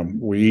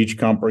 We each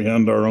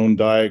comprehend our own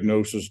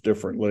diagnosis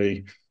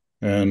differently,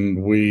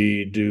 and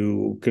we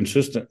do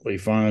consistently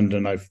find,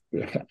 and I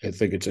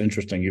think it's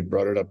interesting, you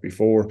brought it up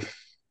before,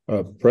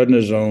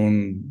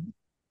 prednisone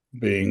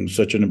being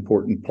such an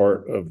important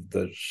part of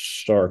the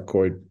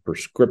sarcoid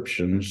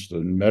prescriptions, the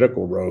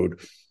medical road.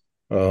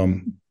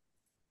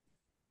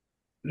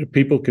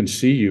 People can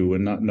see you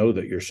and not know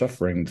that you're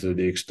suffering to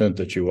the extent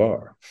that you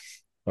are.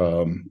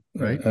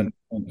 Right.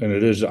 And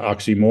it is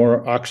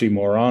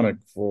oxymoronic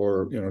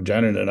for,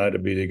 Janet and I to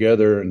be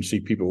together and see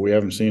people we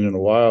haven't seen in a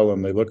while,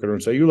 and they look at her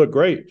and say, "You look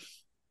great."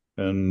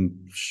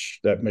 And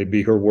that may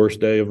be her worst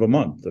day of a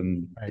month.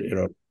 And,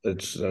 right.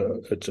 It's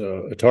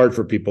hard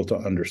for people to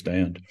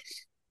understand.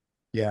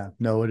 Yeah,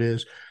 no, it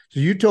is. So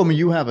you told me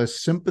you have a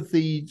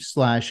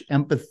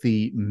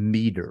sympathy/empathy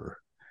meter.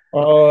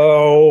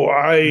 Oh,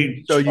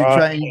 So you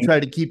try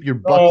to keep your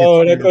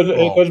buckets.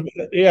 Oh,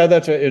 yeah,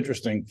 that's an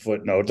interesting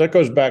footnote. That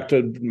goes back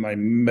to my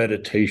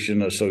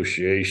meditation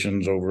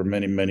associations over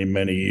many, many,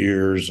 many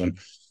years. And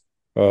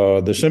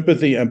the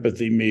sympathy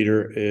empathy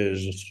meter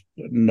is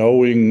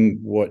knowing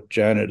what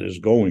Janet is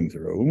going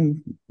through,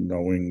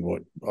 knowing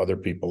what other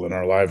people in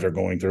our lives are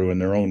going through in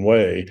their own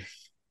way.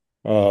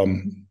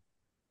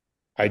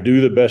 I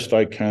do the best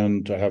I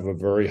can to have a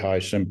very high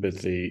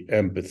sympathy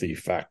empathy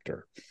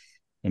factor.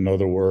 In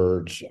other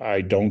words, I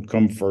don't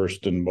come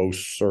first in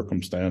most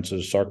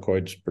circumstances.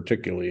 Sarcoid's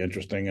particularly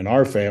interesting in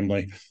our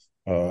family.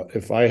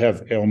 If I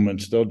have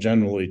ailments, they'll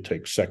generally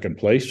take second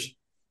place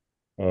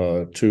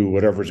to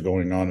whatever's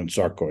going on in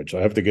sarcoid. So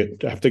I have to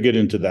get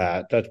into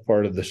that. That's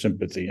part of the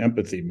sympathy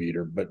empathy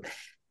meter. But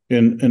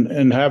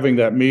in having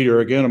that meter,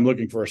 again, I'm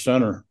looking for a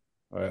center.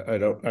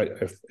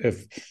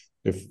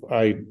 If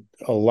I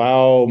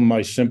allow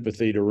my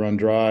sympathy to run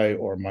dry,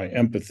 or my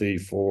empathy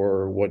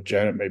for what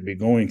Janet may be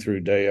going through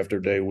day after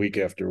day, week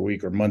after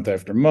week, or month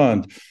after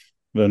month,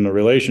 then the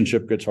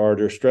relationship gets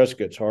harder, stress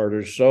gets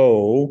harder.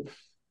 So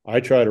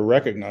I try to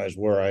recognize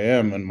where I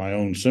am in my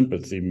own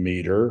sympathy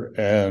meter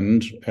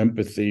and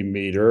empathy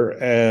meter.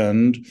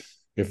 And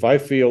if I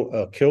feel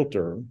a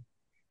kilter,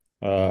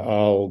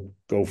 I'll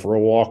go for a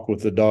walk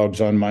with the dogs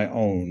on my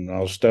own.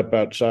 I'll step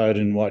outside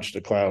and watch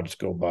the clouds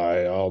go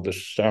by.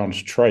 This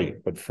sounds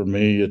trite, but for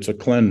me, it's a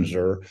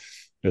cleanser.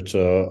 It's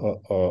a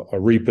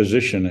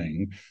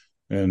repositioning,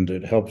 and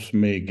it helps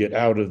me get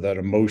out of that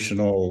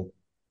emotional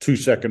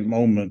 2-second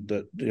moment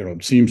that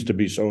seems to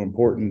be so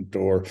important,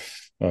 or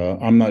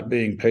I'm not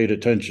being paid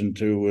attention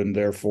to, and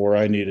therefore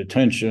I need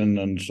attention.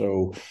 And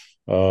so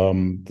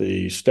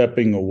the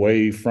stepping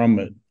away from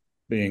it,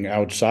 being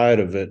outside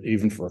of it,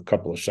 even for a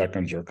couple of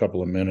seconds or a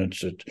couple of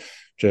minutes, it's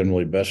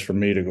generally best for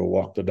me to go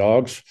walk the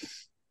dogs.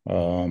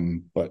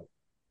 But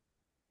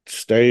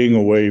staying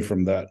away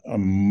from that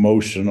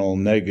emotional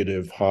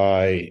negative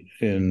high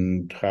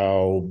in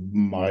how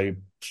my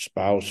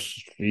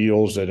spouse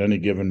feels at any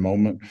given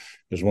moment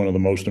is one of the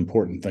most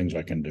important things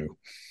I can do.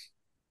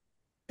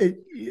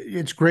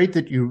 It's great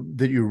that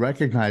you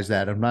recognize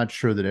that. I'm not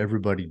sure that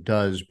everybody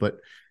does, but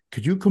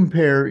could you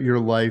compare your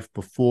life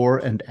before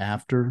and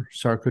after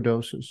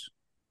sarcoidosis?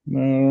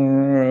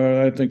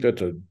 I think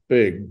that's a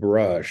big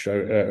brush.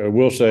 I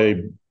will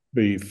say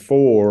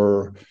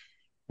before,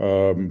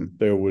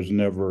 there was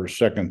never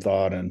second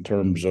thought in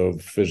terms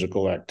of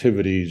physical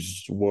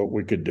activities, what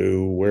we could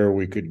do, where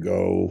we could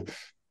go.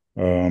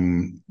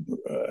 You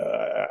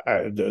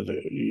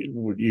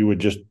would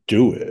just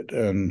do it.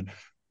 And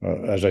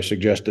as I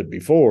suggested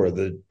before,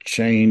 the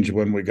change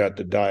when we got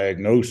the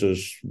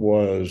diagnosis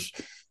was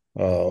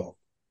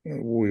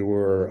we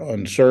were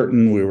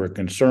uncertain, we were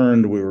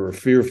concerned, we were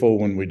fearful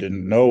when we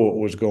didn't know what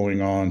was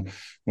going on.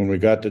 When we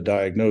got the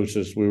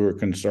diagnosis, we were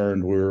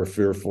concerned, we were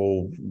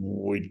fearful,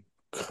 we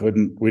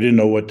didn't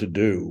know what to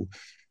do.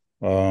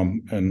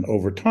 And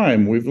over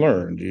time, we've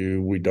learned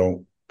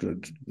the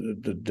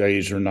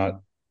days are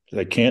not,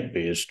 they can't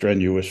be as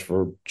strenuous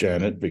for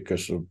Janet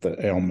because of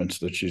the ailments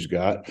that she's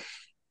got.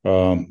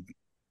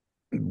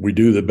 We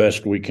do the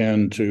best we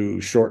can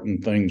to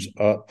shorten things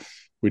up.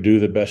 We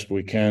do the best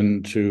we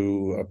can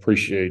to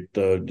appreciate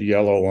the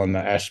yellow on the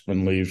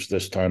aspen leaves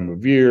this time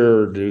of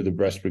year, do the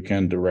best we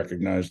can to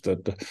recognize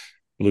that the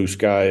blue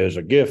sky is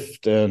a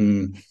gift.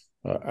 And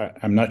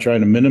I'm not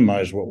trying to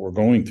minimize what we're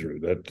going through.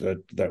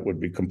 That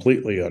would be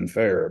completely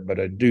unfair. But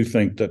I do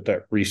think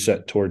that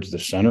reset towards the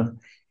center,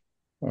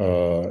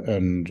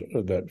 and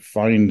that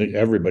finding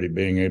everybody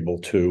being able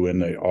to,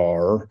 and they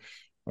are,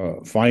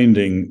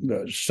 finding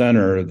the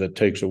center that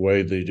takes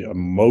away the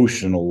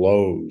emotional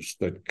lows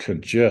that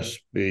could just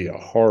be a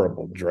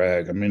horrible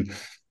drag. I mean,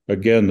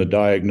 again, the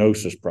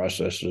diagnosis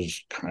process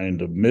is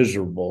kind of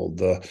miserable.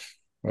 The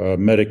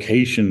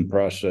medication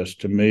process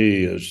to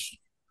me is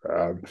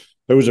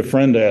There was a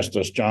friend asked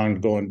us,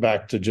 John, going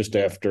back to just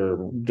after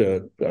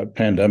the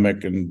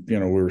pandemic, and we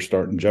were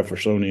starting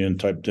Jeffersonian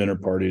type dinner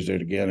parties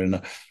again,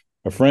 and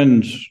a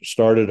friend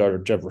started our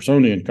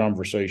Jeffersonian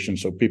conversation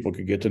so people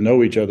could get to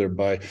know each other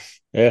by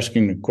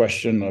asking the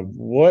question of,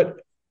 what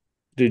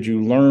did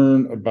you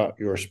learn about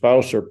your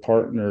spouse or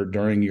partner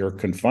during your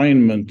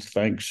confinement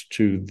thanks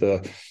to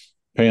the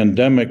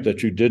pandemic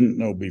that you didn't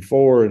know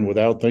before? And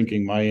without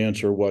thinking, my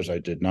answer was, I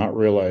did not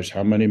realize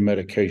how many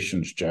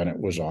medications Janet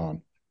was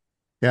on.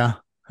 Yeah.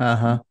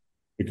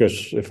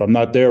 Because if I'm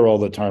not there all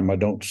the time, I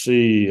don't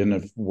see. And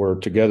if we're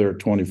together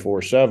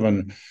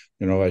 24/7,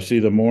 I see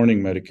the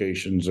morning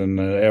medications and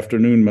the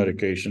afternoon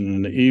medication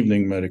and the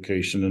evening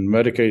medication and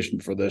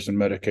medication for this and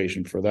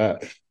medication for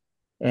that.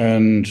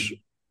 And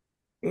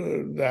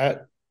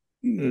that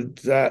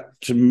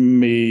to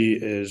me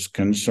is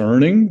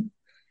concerning.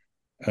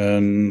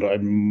 And I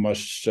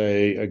must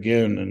say,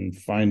 again, in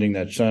finding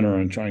that center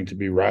and trying to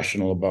be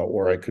rational about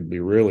where I could be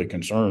really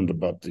concerned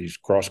about these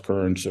cross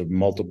currents of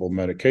multiple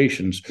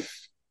medications,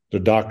 the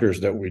doctors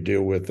that we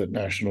deal with at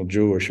National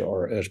Jewish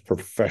are as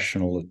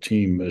professional a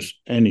team as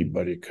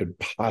anybody could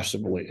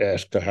possibly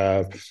ask to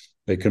have.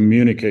 They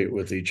communicate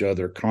with each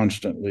other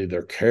constantly.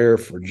 Their care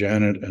for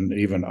Janet and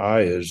even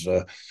I as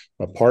a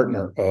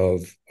partner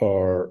of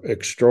are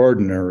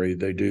extraordinary.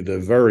 They do the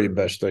very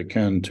best they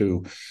can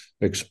to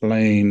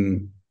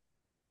explain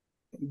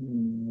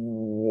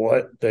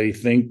what they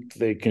think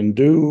they can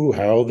do,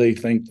 how they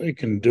think they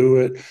can do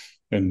it,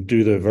 and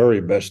do the very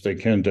best they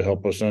can to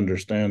help us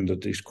understand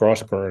that these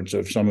cross currents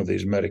of some of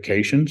these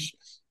medications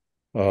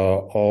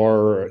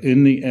are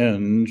in the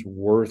end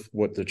worth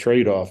what the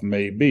trade-off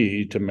may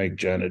be to make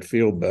Janet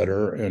feel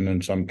better, and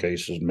in some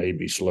cases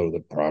maybe slow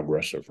the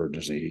progress of her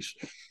disease.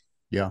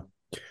 Yeah.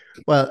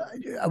 Well,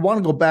 I want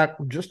to go back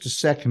just a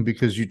second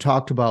because you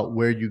talked about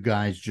where you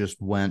guys just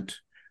went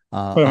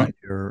on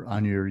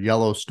your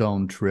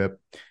Yellowstone trip,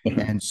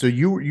 and so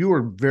you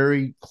were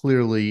very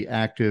clearly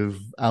active,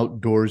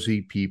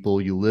 outdoorsy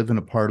people. You live in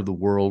a part of the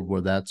world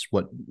where that's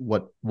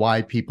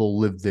why people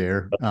live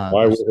there.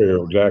 Why we're here,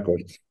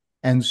 exactly.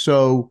 And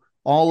so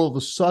all of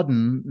a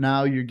sudden,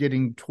 now you're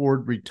getting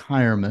toward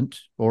retirement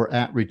or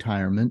at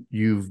retirement.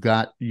 You've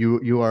got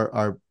you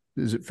are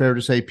is it fair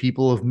to say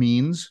people of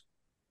means?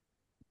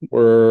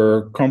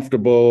 We're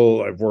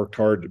comfortable. I've worked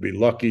hard to be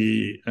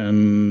lucky,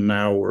 and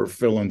now we're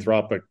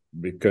philanthropic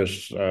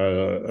because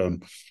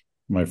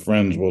my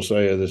friends will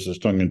say this is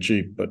tongue in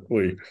cheek, but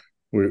we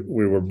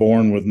were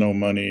born with no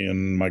money,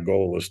 and my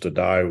goal is to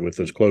die with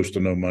as close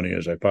to no money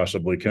as I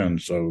possibly can.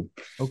 So,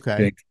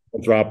 being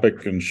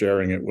philanthropic and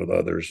sharing it with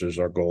others is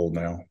our goal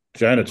now.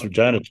 Janet's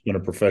been a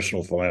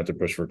professional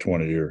philanthropist for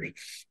 20 years.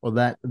 Well,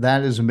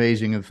 that is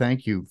amazing, and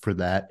thank you for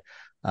that.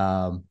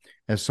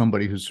 As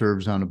somebody who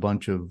serves on a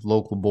bunch of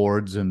local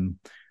boards and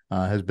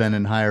has been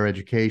in higher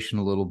education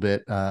a little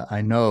bit,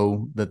 I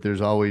know that there's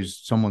always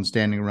someone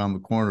standing around the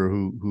corner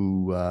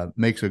who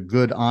makes a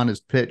good,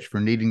 honest pitch for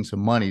needing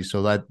some money.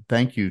 So that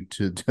thank you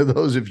to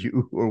those of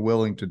you who are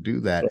willing to do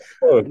that.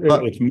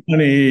 It's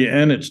money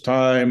and it's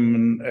time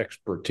and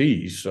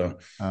expertise.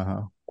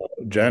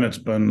 Janet's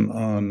been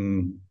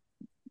on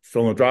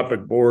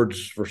philanthropic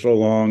boards for so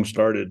long,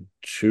 started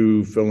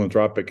 2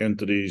 philanthropic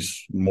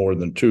entities, more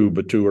than 2,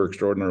 but 2 are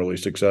extraordinarily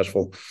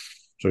successful.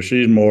 So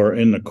she's more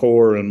in the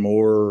core and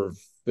more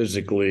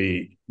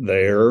physically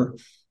there.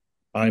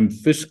 I'm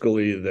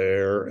fiscally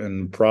there,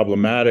 and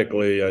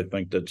problematically, I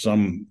think that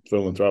some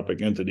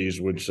philanthropic entities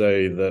would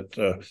say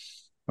that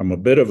I'm a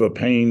bit of a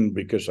pain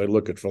because I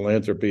look at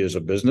philanthropy as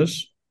a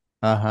business.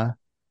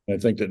 I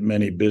think that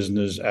many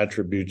business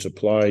attributes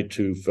apply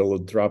to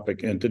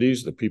philanthropic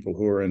entities. The people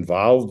who are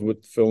involved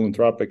with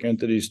philanthropic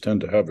entities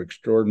tend to have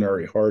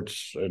extraordinary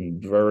hearts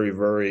and very,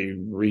 very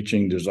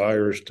reaching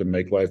desires to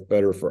make life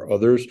better for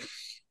others.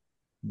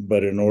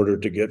 But in order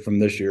to get from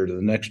this year to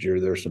the next year,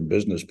 there's some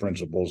business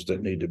principles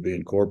that need to be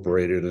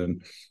incorporated.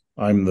 And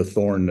I'm the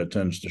thorn that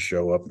tends to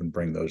show up and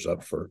bring those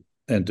up for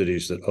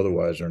entities that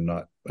otherwise are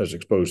not as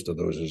exposed to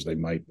those as they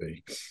might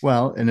be.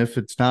 Well, and if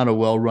it's not a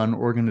well-run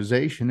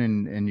organization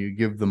and you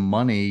give them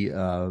money,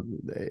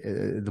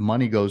 the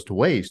money goes to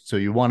waste. So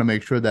you want to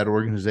make sure that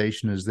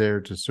organization is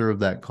there to serve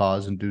that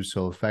cause and do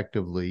so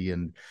effectively,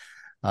 and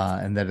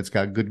that it's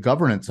got good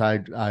governance.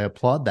 I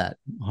applaud that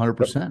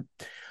 100%.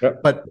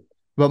 Yep. But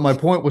my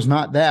point was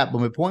not that. But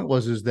my point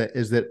was is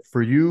that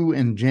for you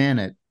and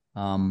Janet,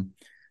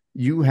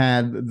 you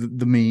had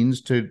the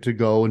means to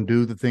go and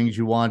do the things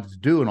you wanted to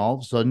do, and all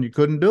of a sudden you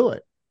couldn't do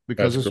it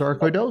because of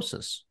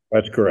sarcoidosis.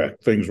 That's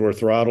correct. Things were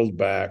throttled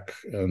back,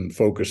 and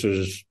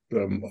focuses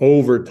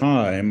over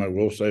time. I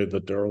will say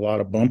that there are a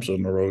lot of bumps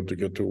on the road to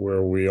get to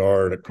where we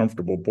are at a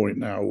comfortable point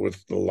now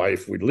with the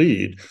life we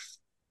lead,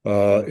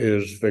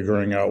 is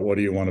figuring out what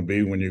do you want to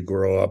be when you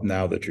grow up,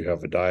 now that you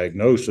have a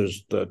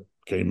diagnosis that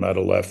came out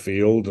of left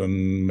field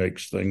and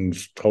makes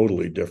things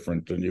totally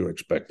different than you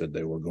expected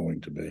they were going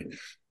to be.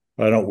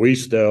 We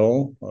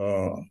still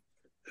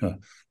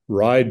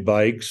ride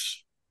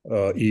bikes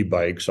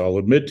e-bikes. I'll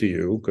admit to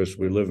you, because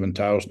we live in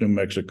Taos, New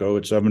Mexico,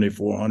 at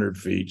 7,400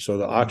 feet. So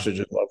the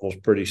oxygen level is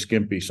pretty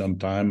skimpy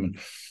sometimes. And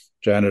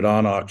Janet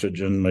on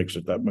oxygen makes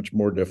it that much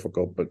more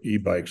difficult. But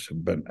e-bikes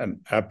have been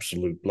an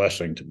absolute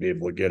blessing to be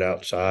able to get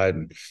outside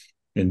and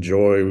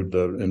enjoy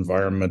the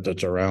environment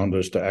that's around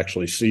us, to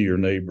actually see your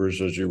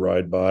neighbors as you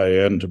ride by,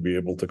 and to be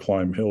able to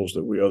climb hills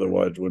that we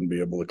otherwise wouldn't be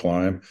able to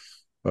climb.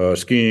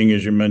 Skiing,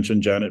 as you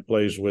mentioned, Janet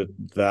plays with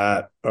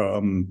that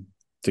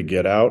to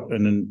get out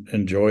and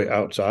enjoy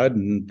outside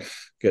and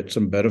get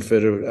some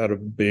benefit out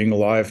of being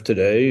alive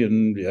today.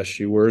 And yes,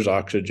 she wears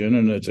oxygen,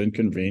 and it's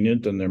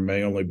inconvenient, and there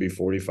may only be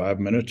 45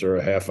 minutes or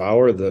a half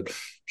hour that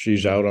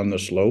she's out on the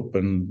slope,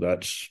 and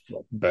that's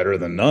better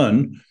than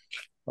none.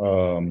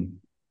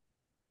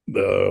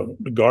 The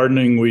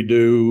gardening we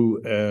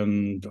do,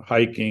 and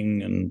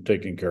hiking, and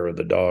taking care of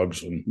the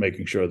dogs, and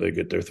making sure they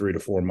get their 3 to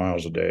 4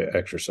 miles a day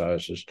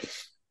exercise is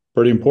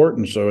pretty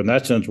important. So in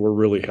that sense, we're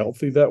really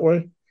healthy that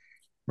way.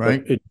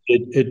 Right. But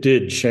it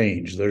did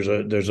change. There's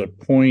a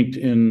point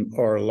in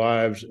our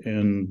lives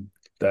in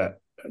that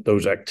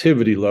those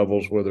activity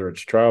levels, whether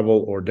it's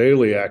travel or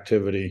daily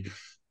activity,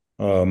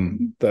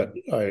 that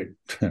I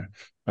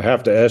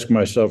have to ask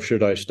myself,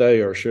 should I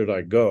stay or should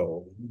I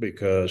go?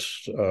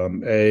 Because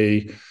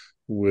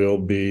we'll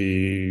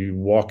be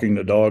walking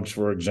the dogs,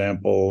 for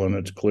example, and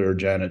it's clear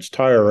Janet's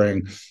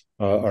tiring.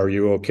 Are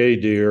you okay,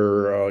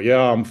 dear?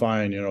 Yeah, I'm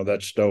fine.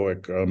 That's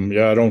stoic.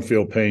 Yeah, I don't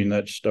feel pain.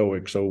 That's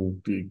stoic. So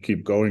you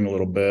keep going a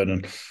little bit.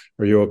 And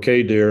are you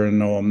okay, dear? And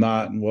no, I'm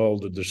not. And well,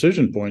 the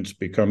decision points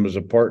become, as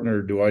a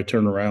partner, do I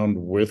turn around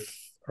with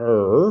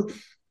her?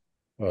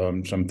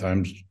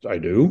 Sometimes I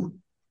do.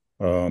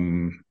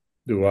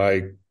 Do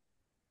I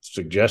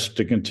suggest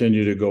to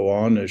continue to go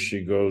on as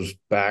she goes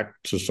back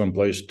to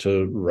someplace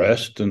to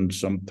rest? And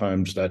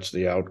sometimes that's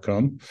the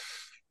outcome.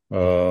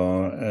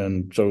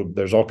 And so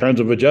there's all kinds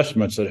of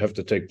adjustments that have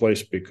to take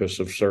place because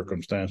of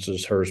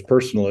circumstances, hers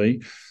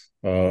personally,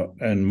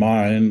 and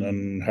mine,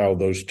 and how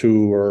those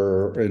two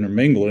are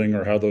intermingling,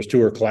 or how those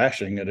two are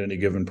clashing at any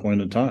given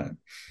point in time.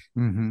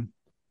 Mm-hmm.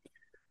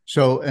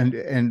 So,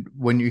 and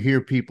when you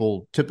hear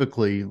people,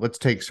 typically, let's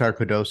take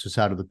sarcoidosis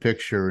out of the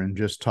picture and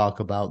just talk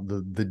about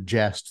the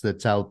jest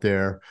that's out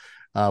there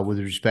with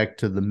respect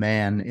to the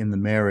man in the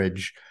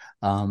marriage.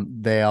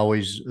 They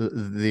always,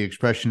 the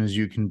expression is,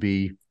 you can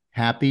be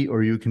happy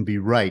or you can be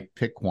right.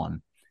 Pick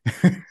one.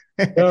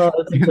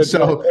 and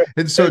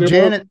so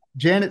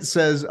Janet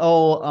says,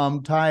 "Oh,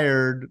 I'm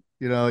tired.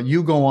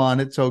 You go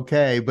on. It's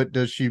okay." But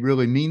does she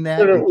really mean that?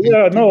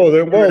 Yeah, no.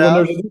 Then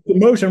there's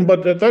emotion,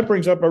 but that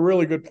brings up a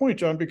really good point,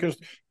 John, because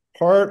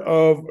part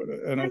of,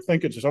 and I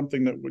think it's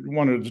something that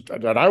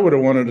I would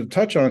have wanted to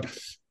touch on,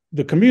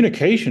 the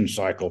communication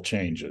cycle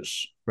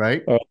changes.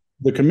 Right.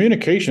 The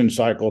communication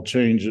cycle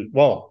changes.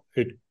 Well,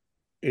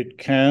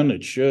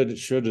 it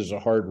should is a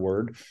hard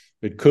word.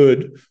 It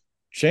could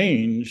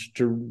change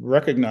to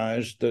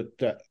recognize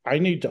that I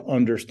need to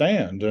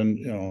understand.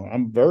 And,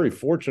 I'm very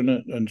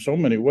fortunate in so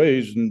many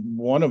ways. And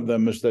one of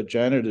them is that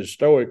Janet is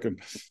stoic and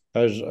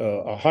has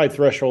a high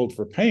threshold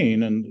for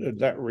pain.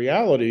 And that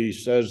reality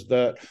says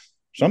that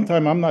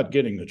sometimes I'm not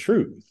getting the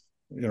truth.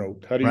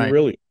 How do you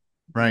really,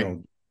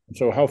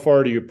 so how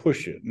far do you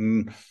push it?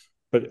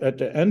 But at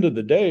the end of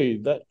the day,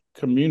 that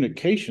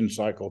communication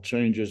cycle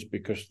changes,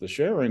 because the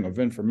sharing of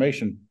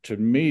information, to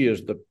me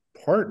as the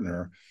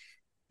partner,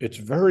 it's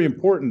very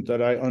important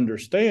that I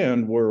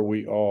understand where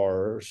we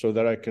are, so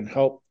that I can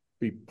help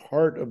be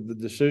part of the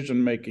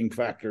decision-making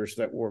factors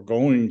that we're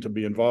going to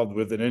be involved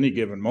with at any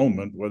given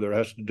moment, whether it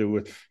has to do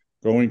with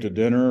going to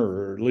dinner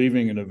or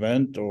leaving an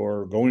event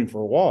or going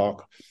for a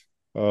walk.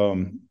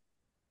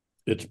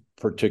 It's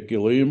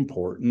particularly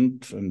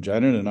important, and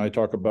Janet and I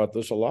talk about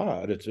this a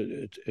lot.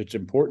 It's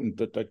important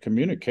that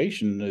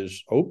communication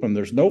is open.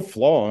 There's no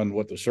flaw in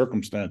what the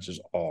circumstances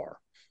are.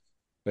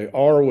 They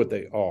are what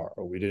they are.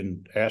 We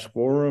didn't ask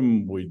for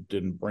them. We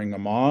didn't bring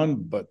them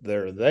on, but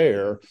they're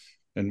there.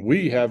 And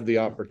we have the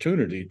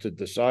opportunity to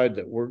decide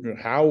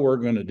how we're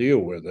going to deal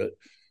with it,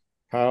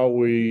 how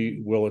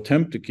we will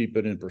attempt to keep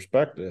it in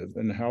perspective,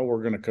 and how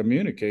we're going to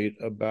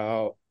communicate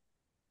about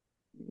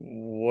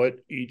what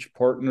each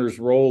partner's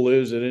role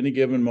is at any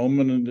given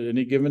moment and at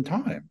any given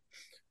time.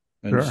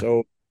 And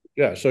so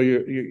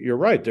you're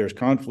right. There's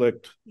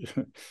conflict.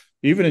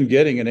 Even in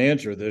getting an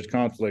answer, there's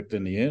conflict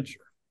in the answer.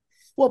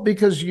 Well,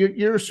 because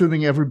you're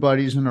assuming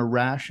everybody's in a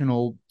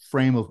rational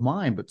frame of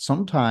mind, but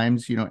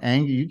sometimes,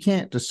 anger, you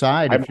can't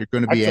decide if you're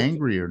going to be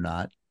angry or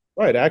not.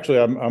 Right. Actually,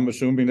 I'm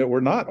assuming that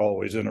we're not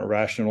always in a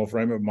rational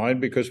frame of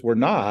mind, because we're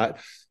not.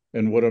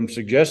 And what I'm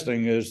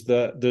suggesting is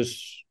that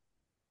this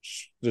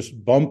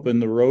bump in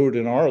the road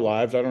in our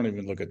lives, I don't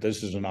even look at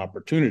this as an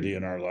opportunity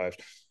in our lives,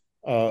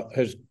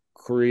 has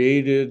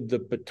created the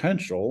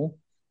potential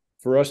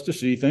for us to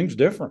see things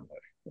differently.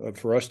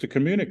 for us to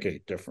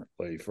communicate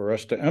differently, for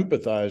us to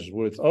empathize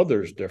with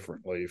others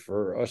differently,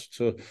 for us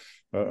to,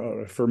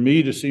 for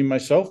me to see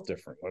myself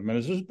differently. I mean,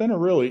 this has been a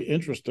really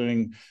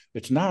interesting,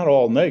 it's not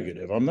all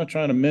negative. I'm not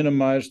trying to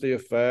minimize the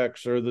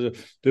effects or the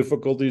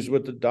difficulties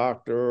with the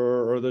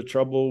doctor or the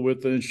trouble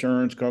with the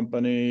insurance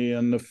company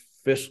and the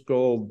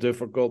fiscal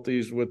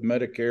difficulties with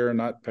Medicare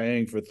not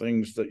paying for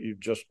things that you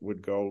just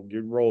would go,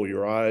 you roll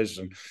your eyes.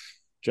 And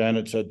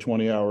Janet said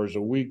 20 hours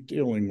a week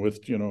dealing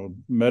with,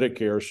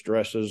 Medicare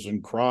stresses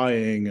and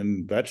crying,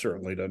 and that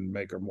certainly doesn't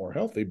make her more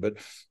healthy. But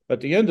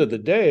at the end of the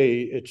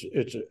day, it's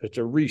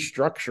a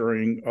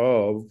restructuring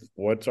of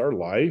what's our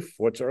life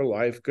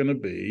going to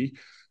be.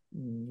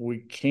 We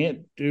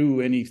can't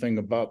do anything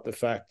about the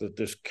fact that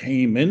this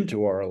came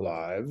into our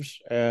lives,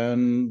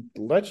 and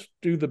let's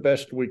do the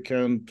best we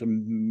can to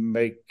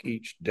make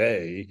each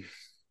day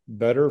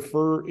better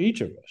for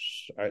each of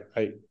us.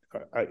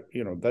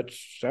 That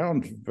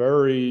sounds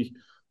very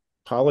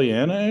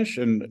Pollyanna-ish,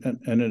 and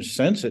in a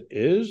sense it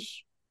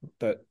is.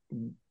 That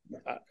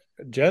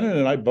Janet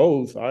and I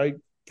both, I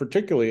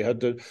particularly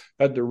had to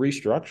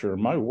restructure.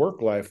 My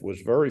work life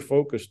was very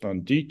focused on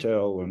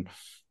detail and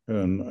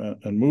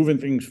moving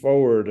things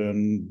forward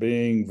and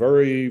being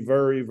very,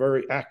 very,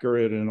 very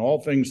accurate in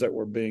all things that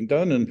were being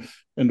done,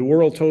 and the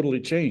world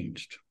totally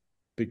changed.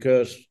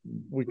 Because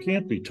we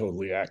can't be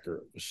totally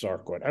accurate with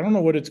sarcoid. I don't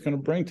know what it's going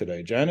to bring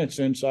today. Janet's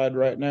inside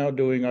right now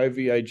doing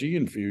IVIG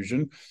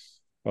infusion,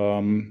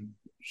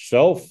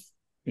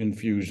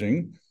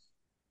 self-infusing,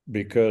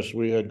 because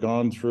we had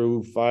gone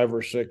through 5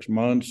 or 6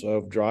 months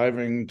of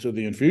driving to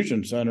the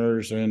infusion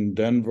centers in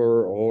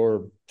Denver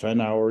or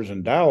 10 hours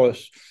in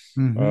Dallas.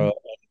 Mm-hmm.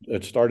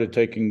 It started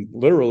taking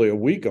literally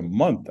a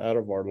month out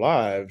of our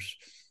lives.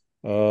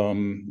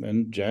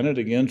 And Janet,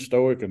 again,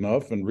 stoic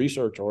enough and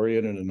research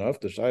oriented enough,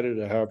 decided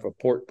to have a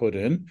port put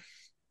in.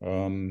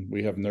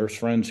 We have nurse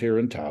friends here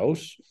in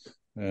Taos,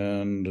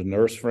 and the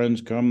nurse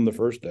friends come the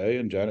first day,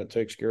 and Janet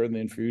takes care of the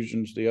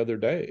infusions the other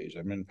days.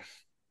 I mean,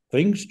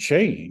 things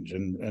change,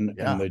 and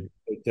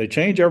they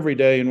change every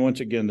day. And once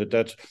again,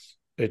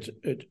 it's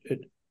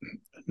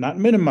not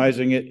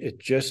minimizing it. It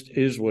just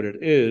is what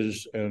it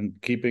is, and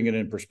keeping it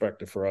in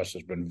perspective for us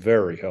has been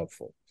very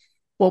helpful.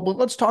 Well, but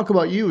let's talk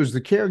about you as the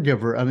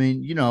caregiver. I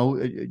mean,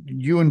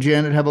 you and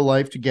Janet have a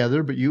life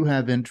together, but you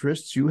have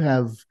interests, you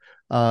have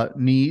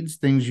needs,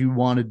 things you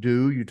want to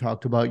do. You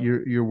talked about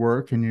your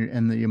work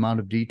and the amount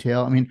of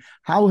detail. I mean,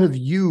 how have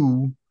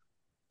you,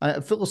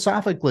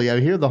 philosophically, I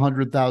hear the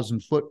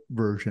 100,000-foot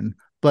version,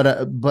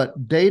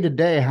 but day to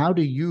day, how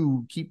do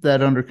you keep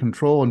that under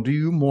control? And do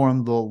you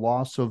mourn the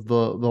loss of the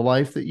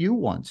life that you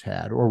once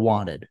had or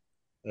wanted?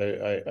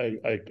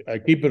 I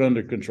keep it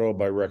under control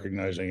by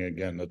recognizing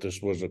again that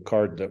this was a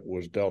card that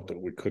was dealt that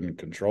we couldn't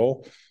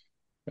control,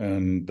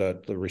 and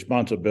that the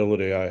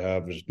responsibility I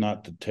have is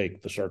not to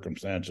take the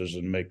circumstances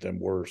and make them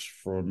worse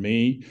for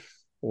me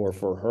or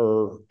for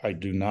her. I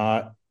do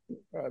not,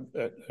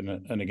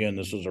 and again,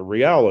 this is a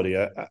reality.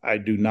 I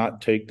do not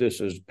take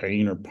this as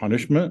pain or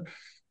punishment.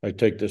 I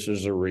take this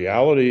as a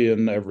reality,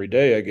 and every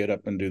day I get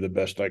up and do the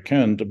best I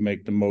can to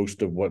make the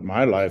most of what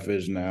my life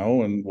is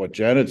now and what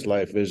Janet's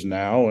life is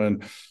now.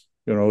 And,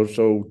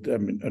 so, I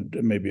mean,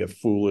 maybe a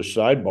foolish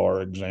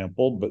sidebar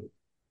example, but,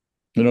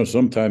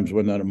 sometimes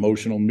when that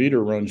emotional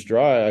meter runs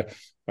dry,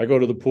 I go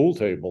to the pool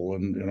table,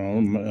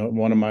 and,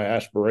 one of my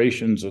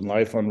aspirations in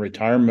life on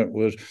retirement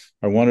was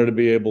I wanted to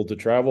be able to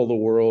travel the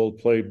world,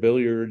 play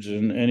billiards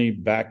in any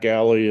back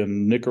alley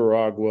in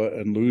Nicaragua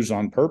and lose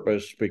on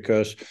purpose,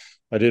 because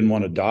I didn't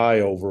want to die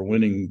over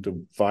winning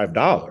to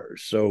 $5.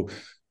 So,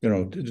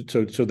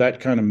 so that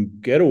kind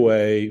of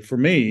getaway for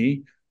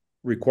me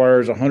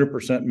requires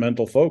 100%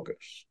 mental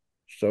focus.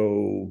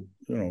 So,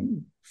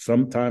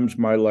 sometimes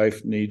my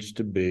life needs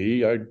to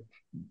be, I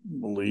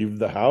leave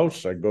the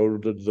house, I go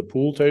to the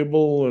pool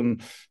table,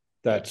 and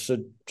that's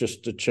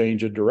just a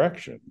change of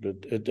direction.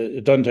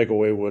 It doesn't take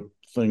away what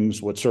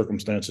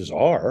circumstances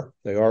are.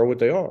 They are what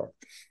they are.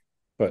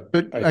 But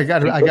I got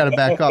to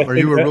back up. Are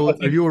you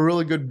a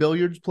really good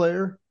billiards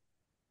player?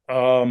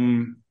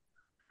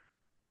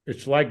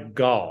 It's like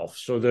golf.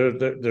 So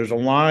there's a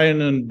line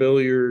in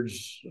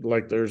billiards,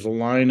 like there's a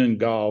line in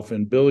golf.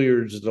 In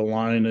billiards, the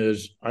line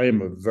is I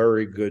am a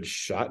very good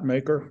shot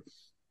maker.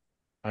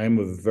 I am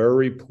a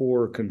very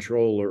poor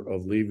controller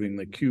of leaving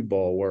the cue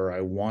ball where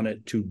I want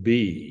it to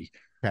be.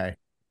 Okay.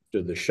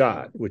 To the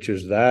shot,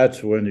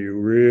 that's when you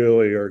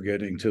really are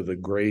getting to the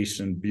grace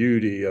and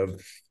beauty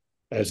of,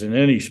 as in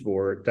any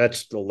sport,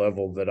 that's the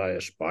level that I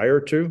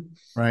aspire to.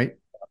 Right.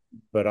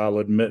 But I'll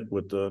admit,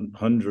 with the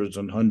hundreds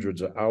and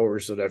hundreds of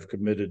hours that I've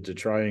committed to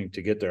trying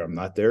to get there, I'm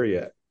not there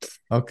yet.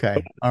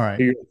 Okay. All right.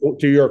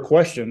 To your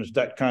question, is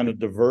that kind of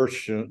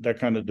diversion,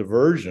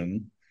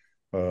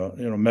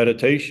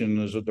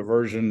 meditation is a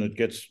diversion that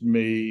gets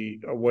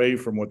me away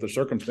from what the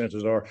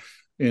circumstances are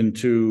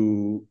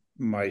into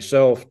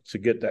myself. To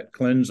get that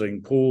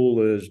cleansing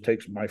pool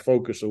takes my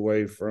focus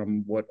away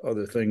from what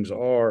other things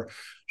are.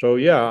 So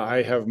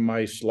I have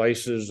my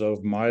slices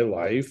of my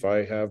life.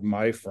 I have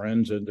my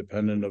friends,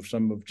 independent of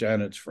some of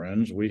Janet's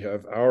friends. We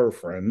have our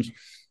friends.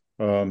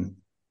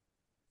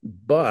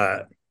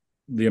 but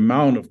the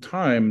amount of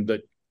time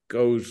that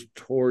goes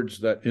towards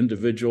that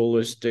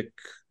individualistic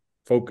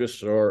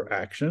focus or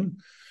action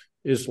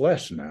is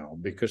less now,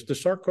 because the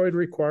sarcoid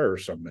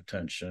requires some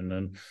attention,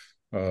 and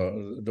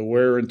the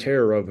wear and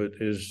tear of it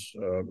is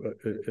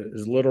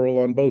literal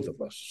on both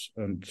of us.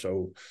 And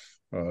so,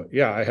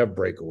 yeah, I have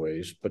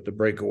breakaways, but the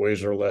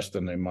breakaways are less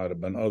than they might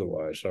have been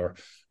otherwise.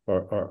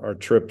 Our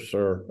trips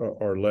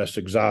are less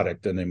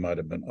exotic than they might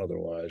have been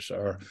otherwise.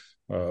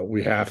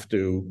 We have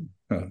to.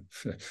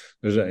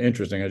 There's an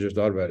interesting. I just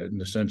thought about it in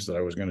the sense that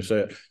I was going to say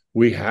it.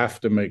 We have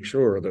to make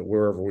sure that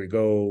wherever we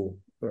go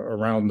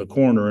around the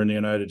corner in the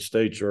United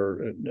States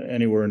or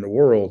anywhere in the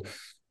world,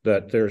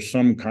 that there's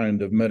some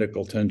kind of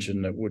medical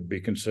attention that would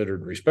be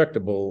considered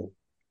respectable.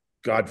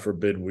 God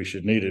forbid we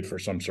should need it for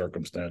some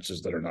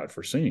circumstances that are not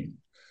foreseen.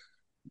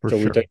 So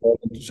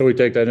we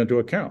take that into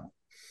account.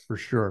 For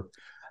sure.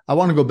 I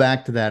want to go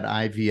back to that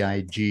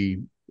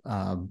IVIG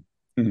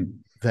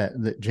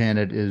that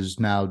Janet is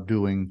now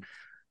doing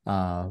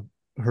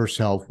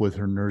herself with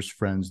her nurse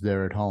friends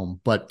there at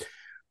home. But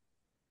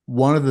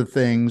one of the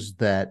things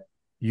that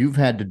you've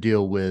had to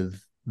deal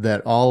with,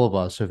 that all of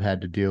us have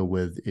had to deal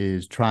with,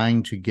 is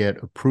trying to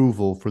get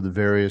approval for the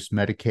various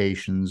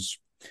medications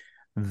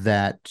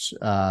that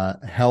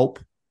help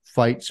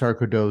fight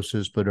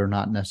sarcoidosis, but are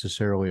not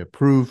necessarily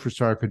approved for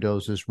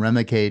sarcoidosis.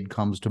 Remicade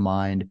comes to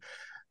mind.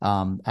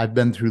 I've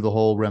been through the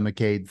whole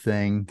Remicade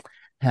thing,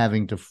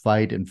 having to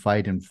fight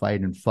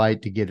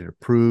to get it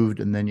approved.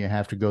 And then you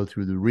have to go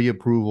through the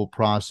reapproval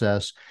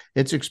process.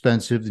 It's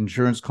expensive.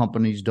 Insurance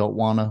companies don't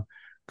want to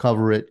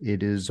cover it.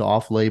 It is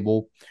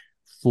off-label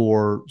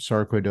for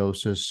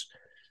sarcoidosis.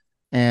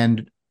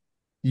 And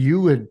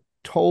you had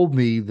told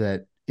me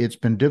that it's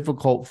been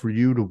difficult for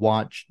you to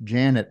watch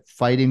Janet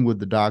fighting with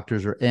the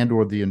doctors or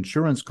the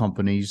insurance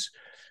companies,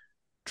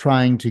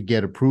 trying to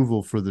get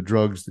approval for the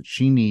drugs that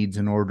she needs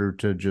in order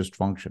to just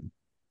function.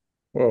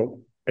 Well,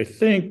 I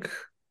think,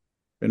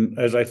 and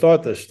as I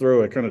thought this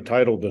through, I kind of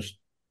titled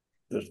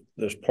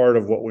this part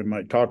of what we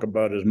might talk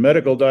about as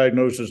medical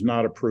diagnosis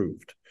not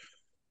approved.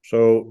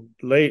 So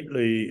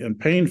lately and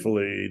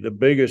painfully, the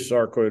biggest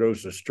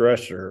sarcoidosis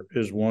stressor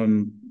is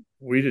one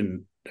we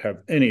didn't have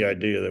any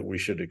idea that we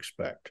should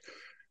expect.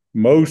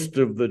 Most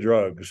of the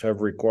drugs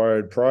have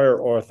required prior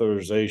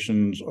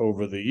authorizations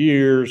over the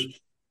years,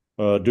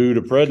 due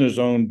to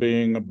prednisone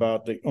being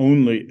about the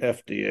only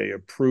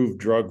FDA-approved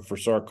drug for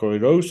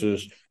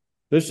sarcoidosis.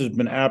 This has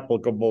been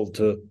applicable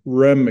to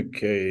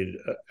Remicade,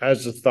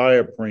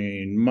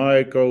 azathioprine,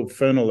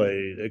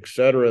 mycophenolate, et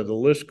cetera. The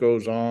list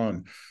goes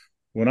on.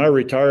 When I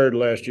retired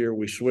last year,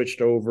 we switched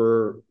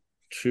over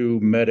to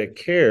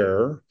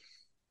Medicare.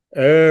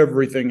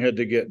 Everything had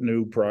to get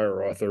new prior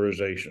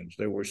authorizations.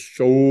 There were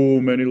so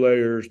many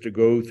layers to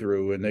go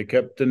through, and they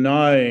kept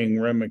denying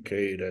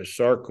Remicade, as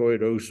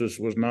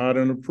sarcoidosis was not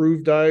an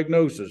approved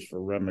diagnosis for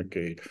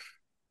Remicade.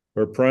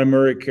 Her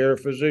primary care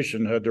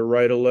physician had to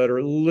write a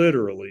letter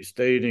literally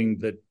stating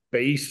that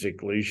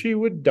basically she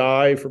would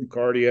die from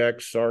cardiac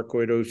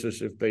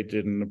sarcoidosis if they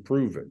didn't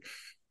approve it.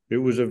 It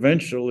was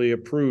eventually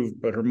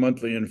approved, but her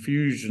monthly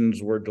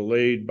infusions were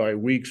delayed by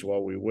weeks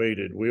while we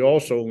waited. We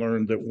also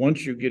learned that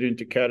once you get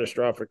into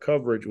catastrophic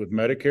coverage with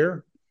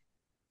Medicare,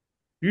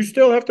 you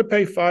still have to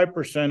pay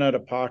 5% out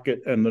of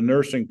pocket, and the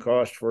nursing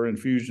cost for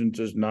infusions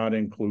is not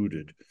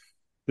included.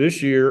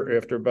 This year,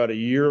 after about a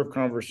year of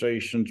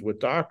conversations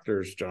with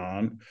doctors,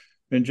 John,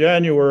 in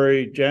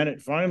January, Janet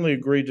finally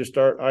agreed to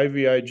start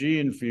IVIG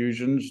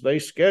infusions. They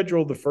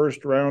scheduled the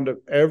first round of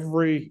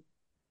every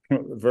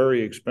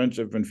very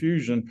expensive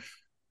infusion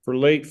for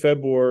late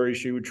February.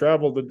 She would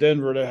travel to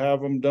Denver to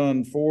have them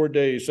done 4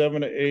 days,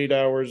 7 to 8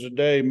 hours a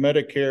day.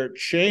 Medicare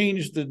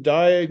changed the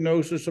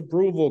diagnosis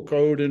approval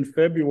code in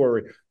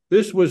February.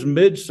 This was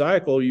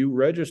mid-cycle. You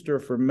register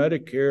for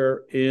Medicare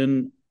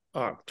in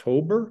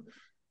October.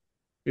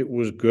 It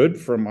was good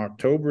from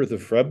October to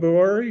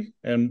February.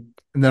 And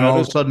then all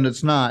of a sudden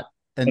it's not.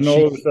 And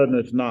all of a sudden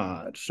it's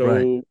not. So,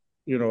 right.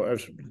 You know,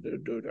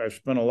 I've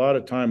spent a lot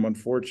of time,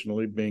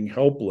 unfortunately, being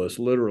helpless,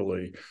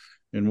 literally,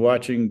 in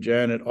watching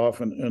Janet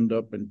often end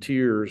up in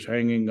tears,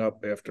 hanging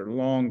up after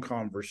long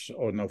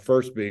conversations,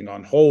 first being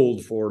on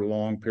hold for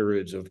long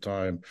periods of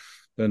time,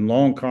 then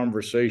long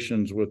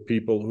conversations with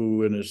people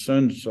who, in a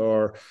sense,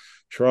 are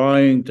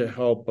trying to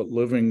help, but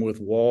living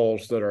with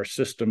walls that our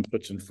system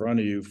puts in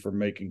front of you for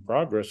making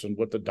progress and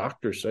what the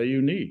doctors say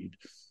you need.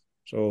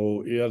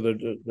 So yeah,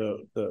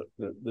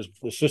 the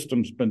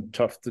system's been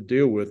tough to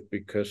deal with,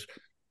 because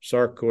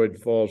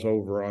sarcoid falls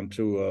over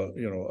onto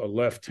a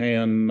left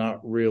hand, not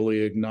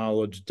really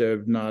acknowledged.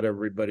 Not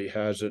everybody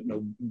has it.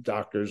 No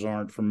doctors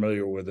aren't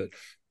familiar with it.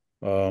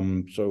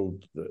 So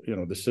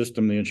the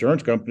system, the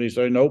insurance companies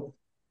say nope.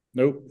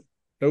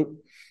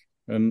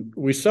 And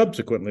we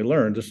subsequently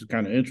learned, this is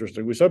kind of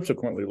interesting. We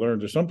subsequently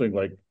learned there's something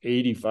like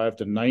 85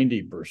 to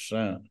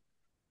 90%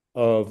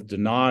 of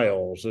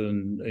denials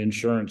in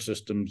insurance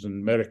systems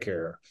and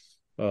Medicare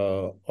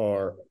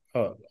are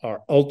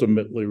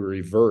ultimately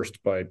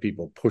reversed by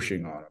people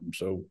pushing on them.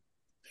 So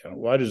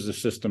why does the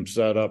system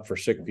set up for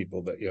sick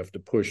people that you have to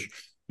push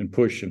and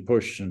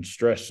push and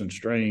stress and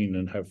strain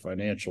and have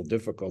financial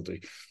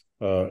difficulty,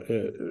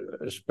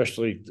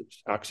 especially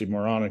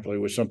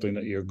oxymoronically with something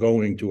that you're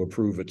going to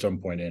approve at some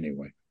point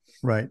anyway.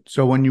 Right.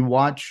 So when you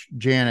watch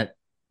Janet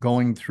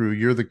going through,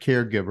 you're the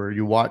caregiver,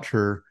 you watch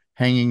her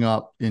hanging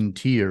up in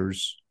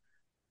tears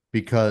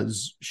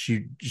because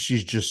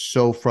she's just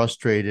so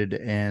frustrated,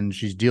 and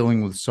she's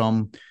dealing with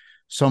some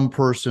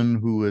person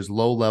who is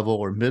low level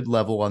or mid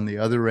level on the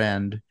other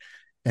end,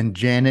 and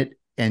Janet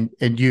and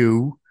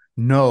you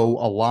know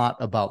a lot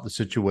about the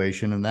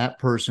situation, and that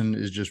person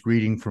is just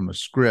reading from a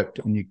script,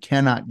 and you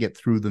cannot get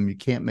through them. You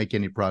can't make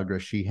any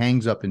progress. She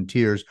hangs up in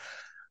tears.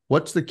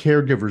 What's the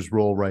caregiver's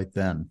role right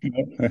then?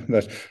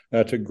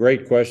 That's a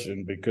great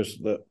question, because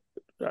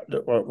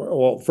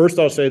well, first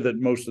I'll say that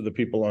most of the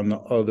people on the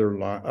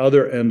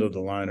other end of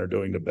the line are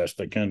doing the best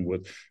they can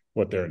with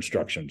what their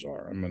instructions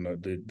are. I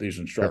mean, these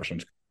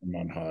instructions come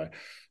on high.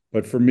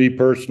 But for me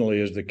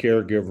personally, as the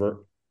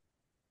caregiver,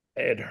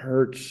 it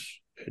hurts.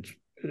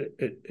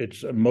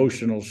 It's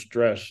emotional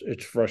stress.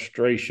 It's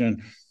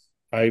frustration.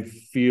 I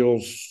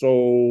feel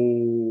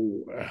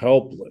so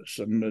helpless.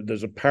 And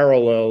there's a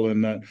parallel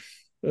in that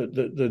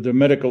the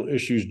medical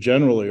issues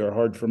generally are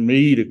hard for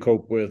me to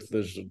cope with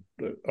as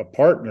a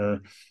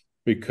partner,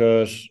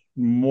 because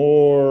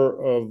more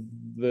of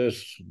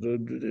this,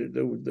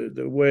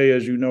 the way,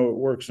 as you know, it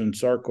works in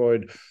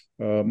sarcoid,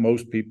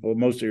 most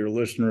of your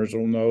listeners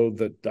will know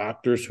that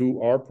doctors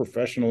who are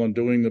professional and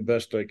doing the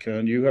best they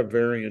can, you have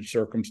variant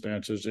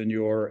circumstances in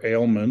your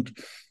ailment.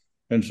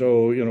 And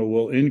so,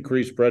 we'll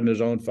increase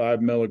prednisone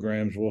 5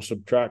 milligrams, we'll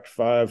subtract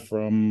 5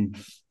 from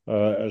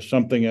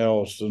something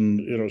else.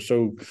 And,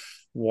 so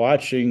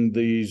watching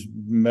these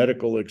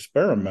medical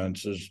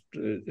experiments is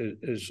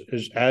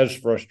as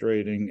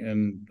frustrating.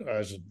 And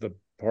as the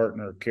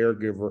partner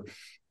caregiver,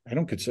 I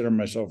don't consider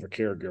myself a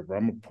caregiver,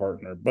 I'm a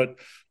partner, but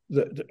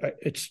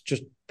it's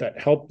just that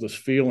helpless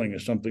feeling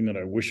is something that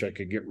I wish I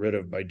could get rid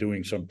of by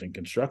doing something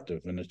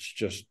constructive. And it's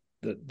just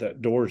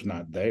that door's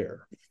not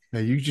there. Yeah,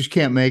 you just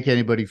can't make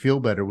anybody feel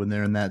better when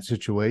they're in that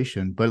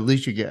situation, but at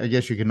least I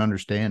guess you can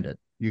understand it.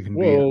 You can.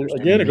 Well,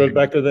 again, it goes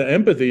back to the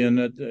empathy and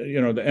that,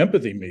 the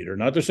empathy meter,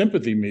 not the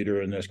sympathy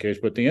meter in this case,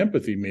 but the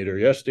empathy meter.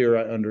 Yes, dear,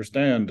 I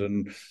understand.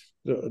 And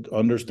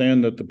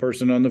understand that the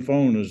person on the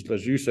phone is,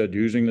 as you said,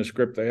 using the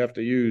script they have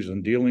to use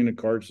and dealing the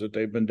cards that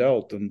they've been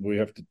dealt. And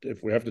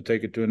if we have to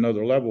take it to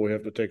another level, we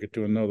have to take it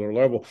to another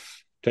level.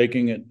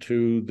 Taking it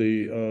to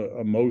the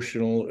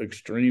emotional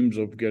extremes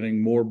of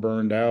getting more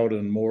burned out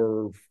and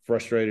more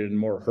frustrated and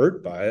more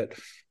hurt by it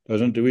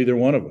doesn't do either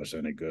one of us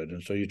any good.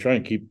 And so you try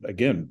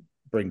and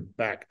bring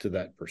back to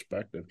that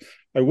perspective.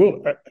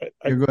 Go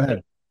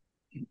ahead.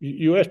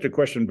 You asked a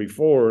question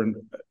before, and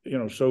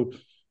so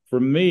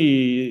for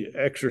me,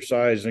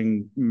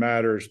 exercising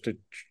matters to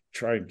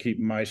try and keep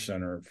my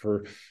center.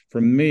 For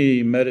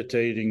me,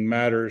 meditating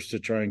matters to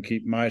try and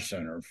keep my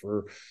center.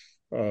 For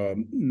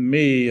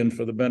me, and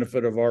for the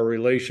benefit of our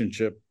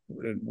relationship,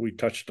 and we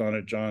touched on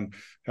it, John,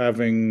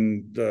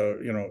 having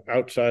the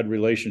outside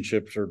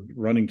relationships or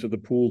running to the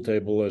pool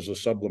table as a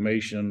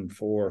sublimation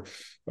for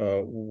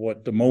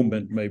what the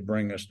moment may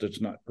bring us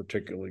that's not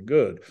particularly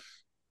good.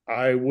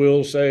 I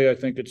will say I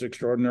think it's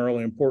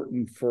extraordinarily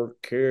important for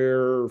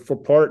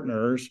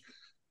partners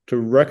to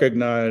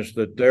recognize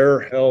that their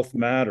health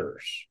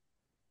matters.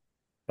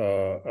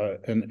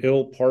 An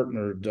ill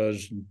partner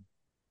does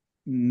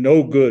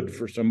no good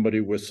for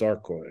somebody with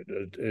sarcoid.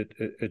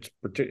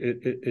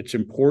 It's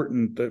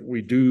important that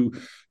we do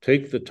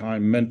take the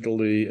time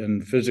mentally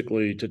and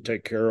physically to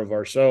take care of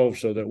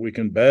ourselves so that we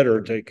can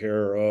better take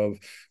care of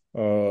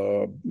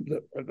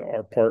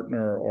our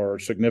partner or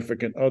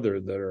significant other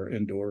that are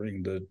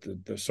enduring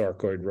the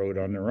sarcoid road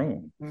on their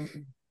own.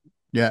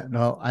 Yeah,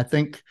 no, I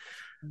think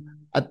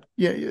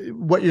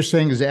what you're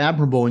saying is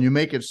admirable, and you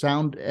make it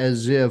sound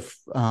as if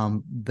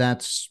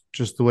that's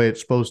just the way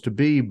it's supposed to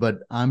be. But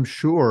I'm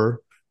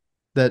sure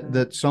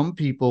that some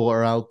people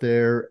are out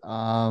there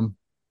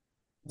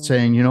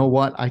saying, you know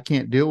what, I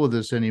can't deal with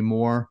this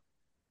anymore.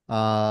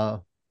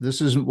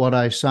 This isn't what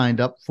I signed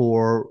up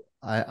for.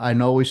 I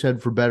know we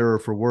said for better or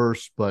for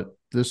worse, but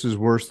this is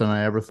worse than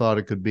I ever thought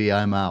it could be.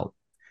 I'm out.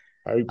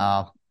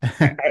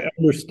 I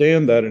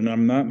understand that, and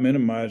I'm not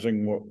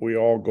minimizing what we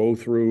all go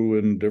through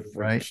in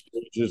different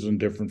stages and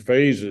different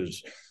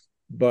phases.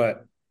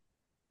 But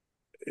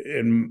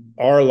in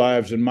our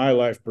lives, in my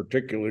life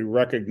particularly,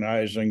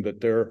 recognizing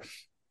that they're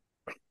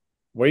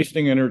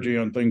wasting energy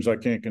on things I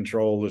can't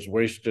control is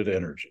wasted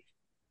energy.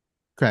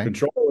 Okay.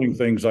 Controlling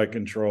things I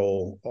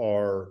control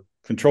are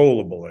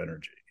controllable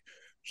energy.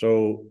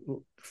 So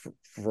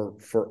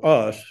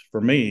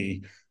for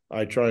me,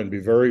 I try and be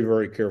very,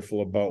 very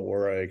careful about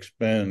where I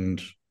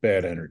expend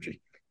bad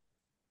energy.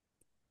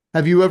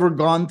 Have you ever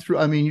gone through,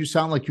 I mean, you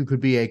sound like you could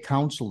be a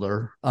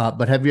counselor,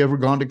 but have you ever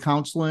gone to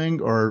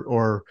counseling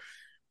or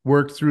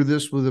worked through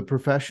this with a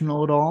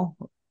professional at all?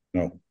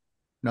 No.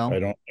 No, I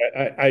don't.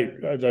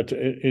 That's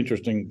an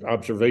interesting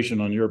observation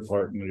on your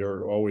part, and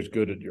you're always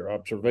good at your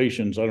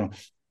observations.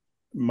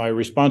 My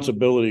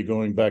responsibility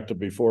going back to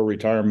before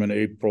retirement,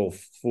 April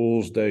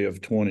Fool's Day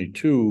of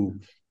 22,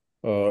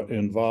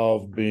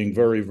 involved being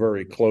very,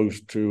 very close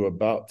to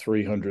about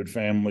 300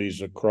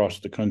 families across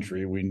the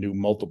country. We knew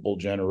multiple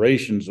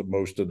generations of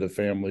most of the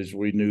families.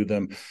 We knew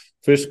them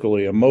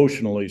fiscally,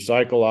 emotionally,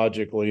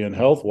 psychologically, and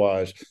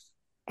health-wise.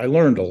 I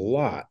learned a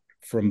lot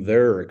from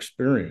their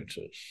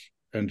experiences.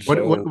 And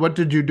so What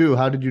did you do?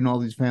 How did you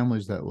know these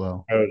families that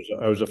well?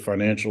 I was a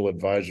financial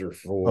advisor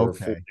for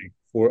Okay.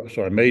 44.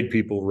 So I made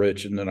people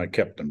rich and then I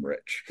kept them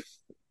rich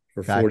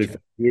for Gotcha. 45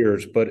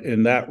 years. But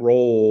in that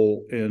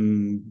role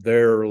in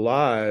their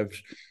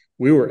lives,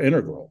 we were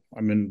integral.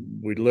 I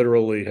mean, we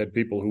literally had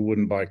people who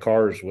wouldn't buy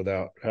cars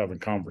without having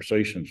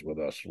conversations with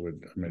us.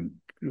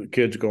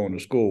 Kids going to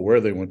school,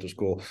 where they went to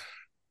school.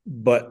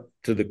 But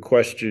to the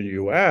question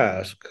you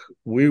ask,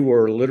 we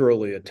were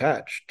literally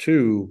attached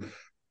to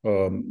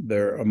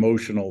their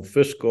emotional,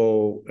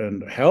 fiscal,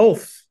 and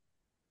health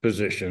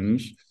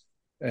positions.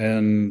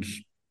 And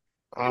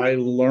I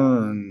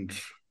learned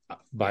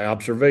by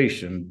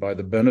observation, by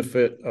the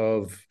benefit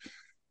of,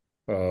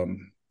 I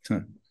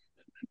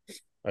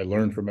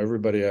learned from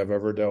everybody I've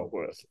ever dealt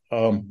with.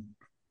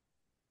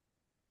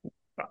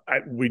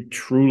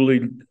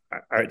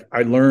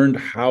 I learned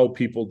how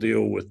people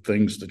deal with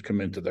things that come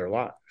into their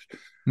lives.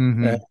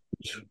 Mm-hmm. And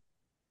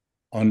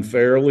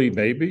unfairly,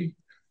 maybe,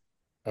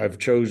 I've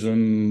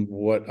chosen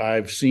what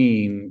I've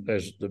seen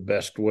as the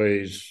best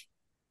ways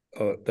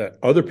that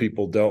other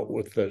people dealt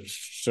with the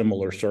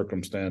similar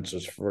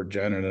circumstances for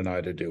Janet and I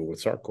to deal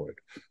with sarcoid.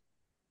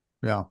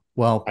 Yeah.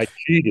 Well, I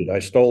cheated. I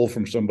stole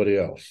from somebody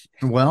else.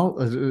 Well,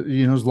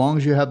 as long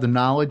as you have the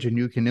knowledge and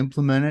you can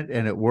implement it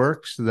and it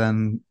works,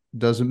 then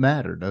doesn't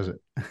matter, does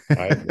it?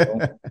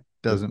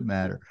 Doesn't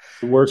matter.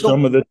 It works So,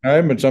 some of the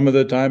time, and some of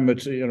the time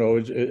it's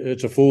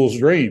a fool's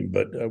dream.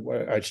 But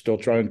I still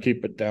try and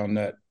keep it down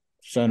that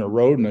center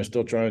road, and I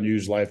still try and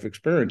use life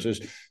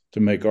experiences to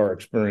make our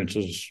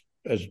experiences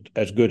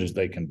as good as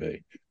they can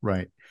be.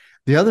 Right.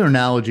 The other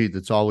analogy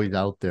that's always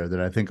out there that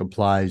I think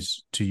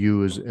applies to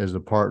you as a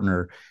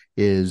partner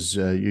is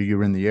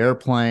you're in the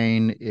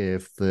airplane.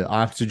 If the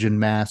oxygen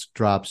mask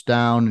drops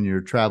down and you're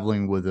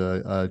traveling with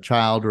a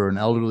child or an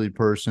elderly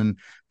person,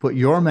 put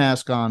your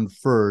mask on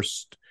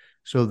first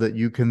so that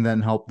you can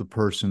then help the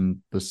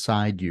person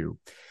beside you.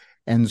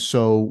 And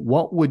so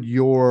what would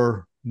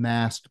your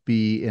mask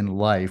be in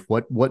life?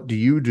 What do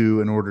you do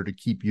in order to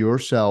keep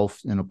yourself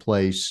in a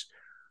place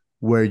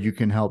where you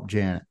can help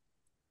Janet?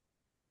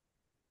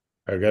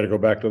 I got to go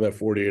back to that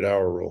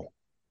 48-hour rule.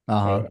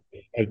 Uh-huh.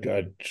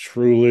 I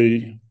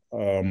truly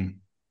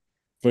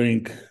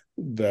think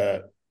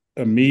that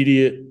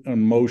immediate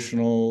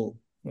negative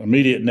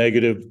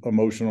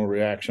emotional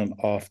reaction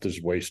oft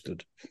is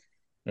wasted.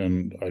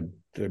 And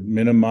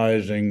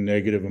minimizing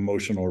negative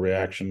emotional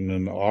reaction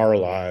in our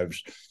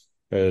lives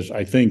has,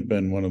 I think,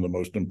 been one of the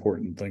most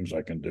important things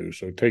I can do.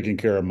 So taking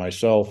care of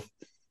myself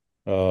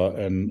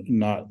and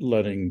not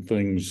letting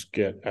things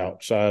get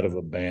outside of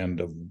a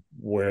band of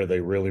where they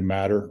really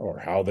matter or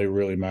how they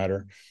really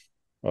matter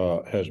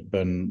has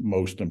been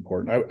most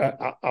important.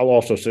 I'll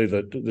also say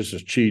that this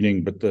is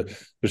cheating, but the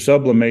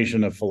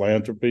sublimation of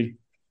philanthropy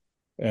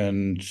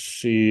and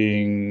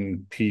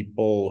seeing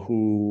people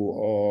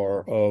who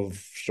are of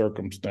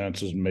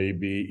circumstances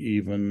maybe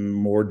even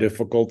more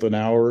difficult than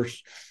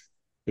ours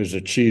is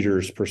a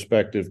cheater's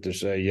perspective to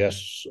say,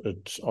 yes,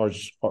 it's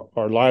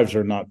our lives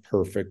are not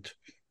perfect.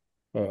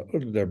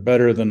 They're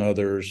better than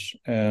others,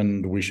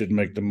 and we should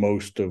make the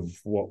most of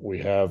what we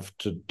have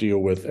to deal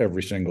with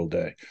every single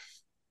day.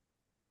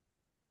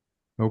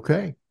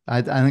 Okay.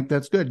 I think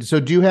that's good. So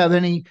do you have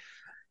any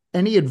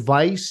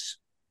advice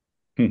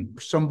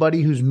for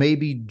somebody who's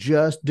maybe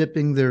just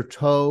dipping their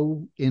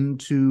toe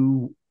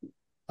into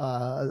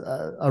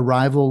a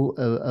rival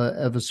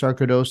of a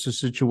sarcoidosis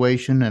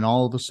situation, and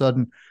all of a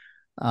sudden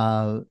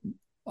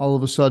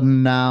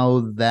now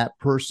that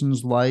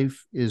person's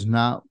life is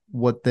not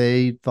what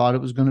they thought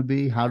it was going to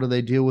be? How do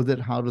they deal with it?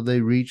 How do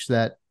they reach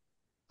that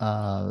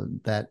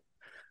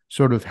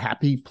sort of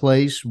happy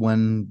place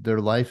when their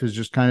life has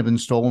just kind of been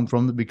stolen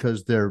from them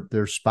because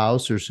their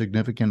spouse or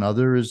significant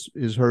other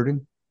is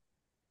hurting?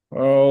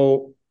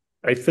 Well,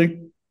 I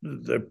think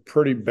the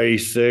pretty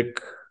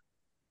basic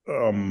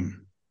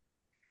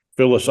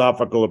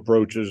philosophical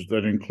approaches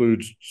that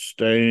includes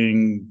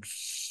staying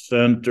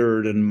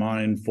centered and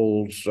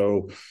mindful.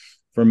 So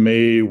for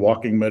me,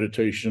 walking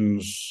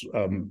meditation's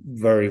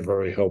very,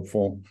 very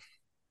helpful.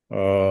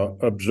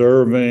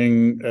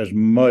 Observing as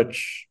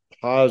much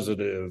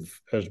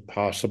positive as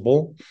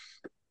possible.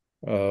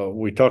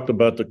 We talked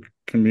about the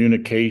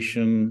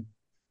communication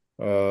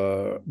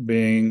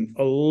being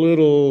a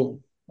little,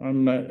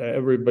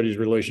 everybody's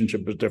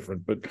relationship is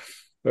different, but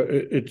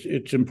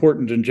it's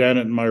important in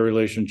Janet and my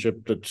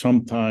relationship that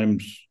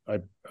sometimes I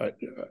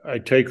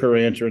take her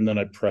answer and then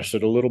I press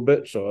it a little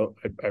bit. So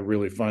I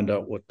really find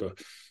out what the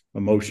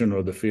emotion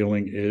or the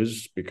feeling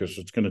is, because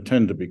it's going to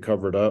tend to be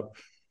covered up.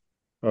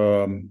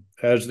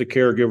 As the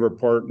caregiver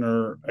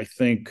partner, I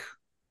think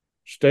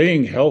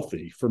staying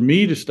healthy, for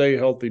me to stay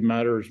healthy,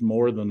 matters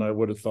more than I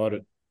would have thought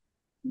it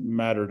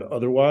mattered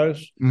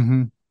otherwise.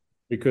 Mm-hmm.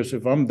 Because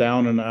if I'm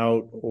down and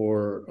out,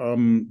 or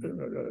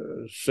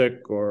I'm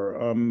sick, or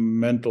I'm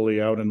mentally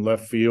out in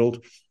left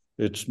field,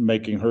 it's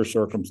making her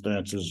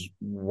circumstances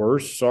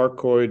worse.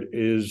 Sarcoid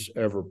is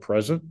ever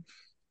present.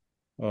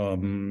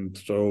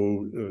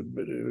 So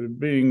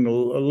being a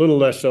little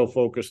less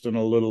self-focused and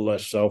a little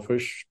less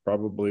selfish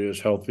probably is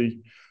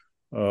healthy.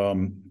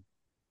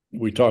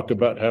 We talked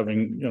about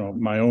having,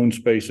 my own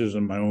spaces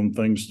and my own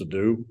things to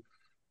do.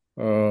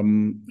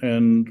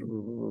 And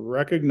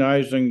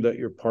recognizing that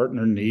your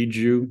partner needs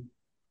you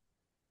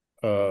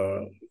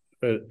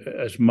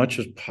as much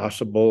as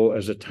possible,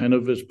 as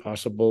attentive as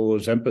possible,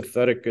 as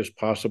empathetic as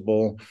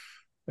possible,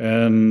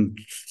 and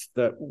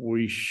that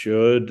we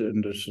should,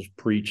 and this is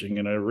preaching,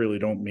 and I really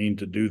don't mean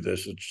to do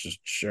this, it's just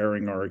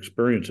sharing our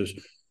experiences,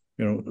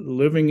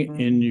 living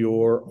in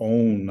your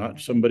own, not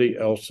somebody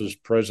else's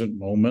present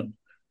moment,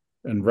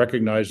 and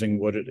recognizing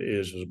what it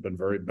is has been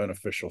very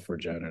beneficial for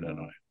Janet and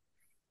I.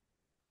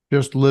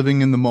 Just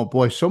living in the moment.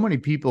 Boy, so many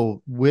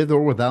people with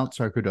or without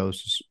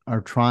sarcoidosis are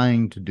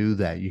trying to do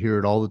that. You hear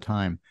it all the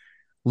time,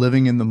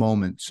 living in the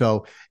moment.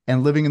 So,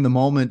 and living in the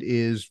moment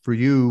is for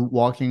you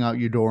walking out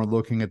your door and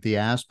looking at the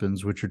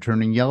aspens, which are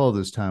turning yellow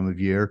this time of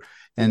year.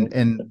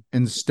 And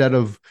instead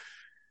of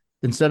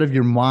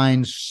your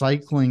mind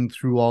cycling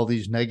through all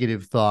these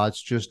negative thoughts,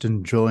 just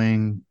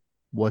enjoying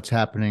what's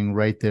happening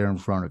right there in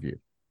front of you.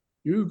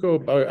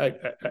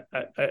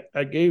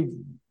 I gave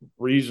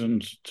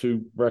reasons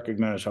to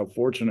recognize how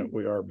fortunate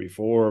we are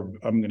before.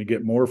 I'm going to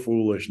get more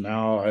foolish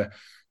now.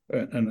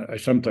 I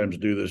sometimes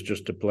do this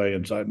just to play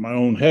inside my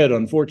own head,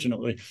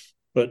 unfortunately.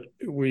 But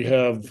we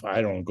have,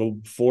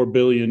 4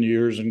 billion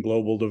years in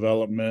global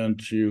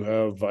development. You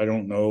have,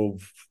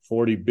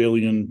 40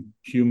 billion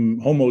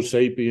Homo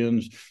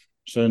sapiens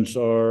since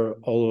our,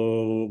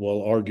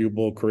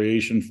 arguable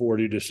creation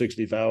 40 to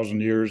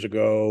 60,000 years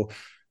ago.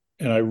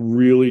 And I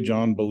really,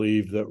 John,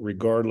 believe that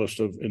regardless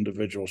of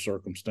individual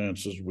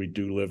circumstances, we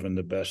do live in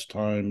the best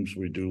times.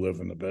 We do live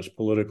in the best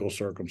political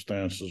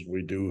circumstances.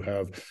 We do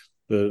have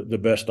the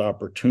best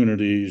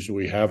opportunities.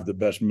 We have the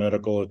best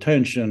medical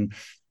attention.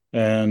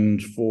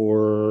 And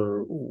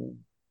for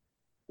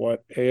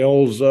what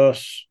ails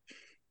us,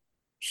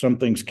 some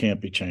things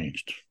can't be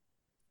changed.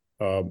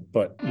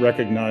 But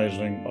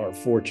recognizing our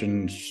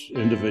fortunes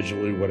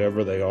individually,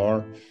 whatever they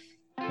are,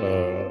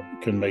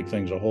 can make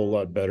things a whole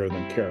lot better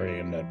than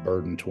carrying that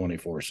burden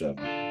 24/7.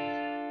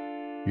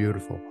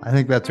 Beautiful. I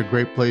think that's a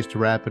great place to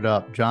wrap it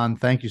up. John,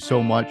 thank you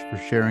so much for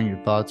sharing your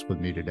thoughts with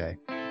me today.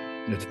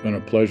 It's been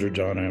a pleasure,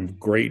 John. I'm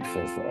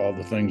grateful for all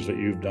the things that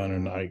you've done,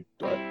 and I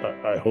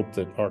hope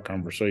that our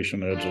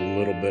conversation adds a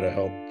little bit of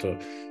help to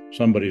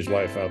somebody's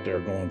life out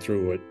there going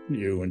through what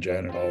you and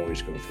Janet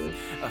always go through.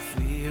 I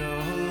feel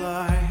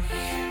like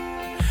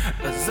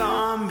a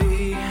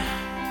zombie,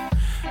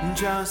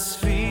 just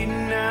feeding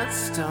and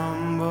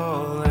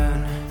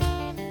stumbling.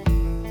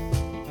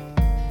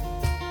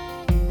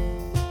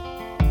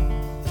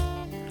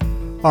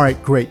 All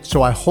right, great.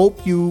 So I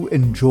hope you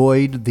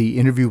enjoyed the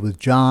interview with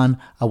John.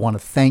 I want to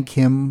thank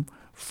him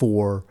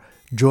for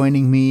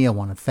joining me. I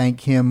want to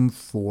thank him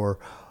for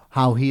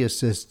how he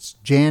assists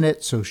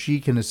Janet so she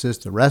can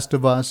assist the rest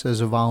of us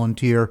as a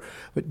volunteer.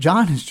 But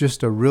John is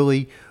just a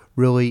really,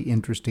 really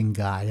interesting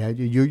guy.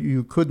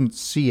 You couldn't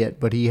see it,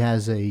 but he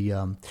has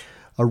a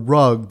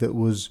rug that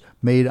was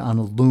made on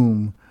a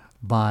loom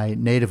by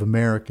Native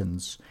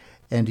Americans.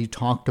 And he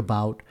talked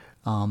about,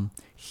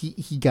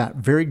 he got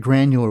very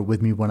granular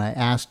with me when I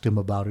asked him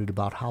about it,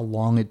 about how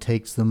long it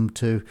takes them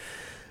to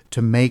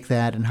make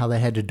that and how they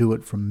had to do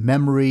it from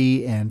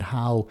memory, and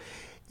how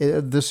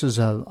this is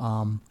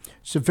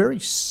it's a very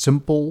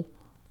simple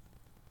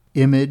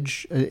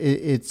image.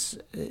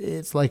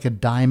 It's like a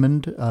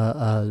diamond,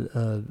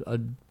 a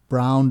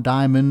brown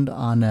diamond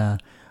on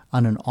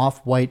an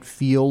off-white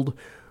field,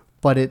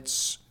 but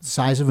it's the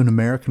size of an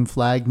American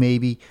flag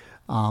maybe.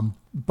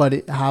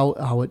 But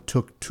how it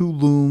took two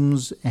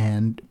looms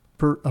and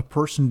a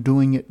person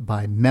doing it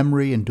by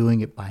memory and doing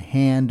it by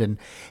hand,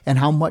 and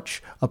how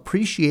much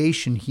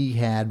appreciation he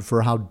had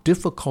for how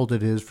difficult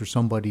it is for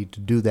somebody to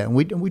do that.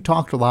 And we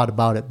talked a lot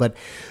about it, but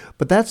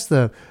that's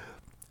the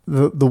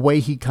way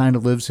he kind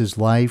of lives his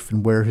life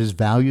and where his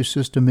value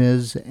system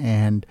is.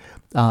 And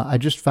I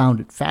just found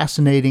it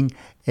fascinating,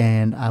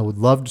 and I would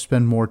love to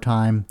spend more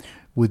time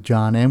with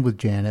John and with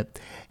Janet,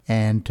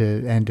 and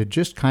to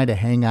just kind of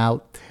hang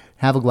out,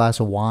 have a glass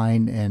of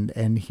wine,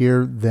 and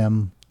hear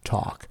them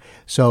talk.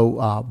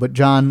 So, but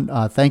John,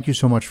 thank you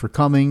so much for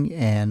coming,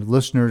 and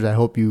listeners, I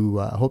hope you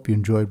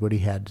enjoyed what he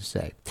had to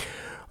say.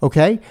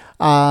 Okay,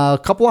 a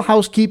couple of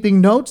housekeeping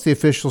notes. The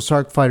official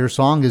Sarc Fighter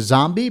song is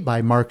Zombie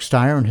by Mark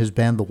Steyer and his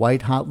band The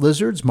White Hot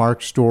Lizards.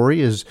 Mark's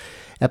story is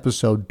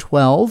episode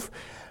 12.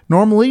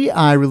 Normally,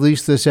 I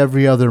release this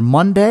every other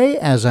Monday.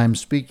 As I'm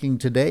speaking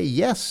today,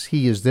 yes,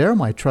 he is there.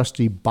 My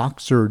trusty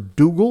boxer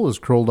Dougal is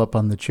curled up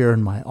on the chair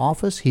in my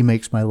office. He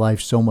makes my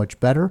life so much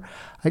better.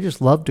 I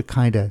just love to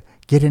kind of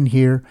get in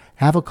here,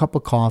 have a cup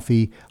of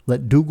coffee,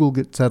 let Dougal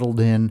get settled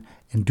in,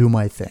 and do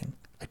my thing.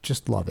 I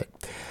just love it.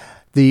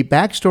 The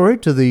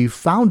backstory to the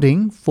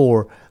founding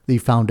for The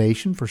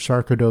Foundation for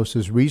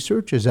Sarcoidosis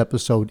Research is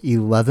episode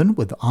 11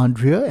 with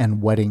Andrea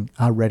and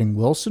Redding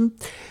Wilson.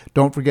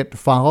 Don't forget to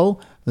follow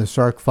the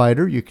Sarc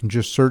Fighter. You can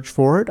just search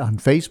for it on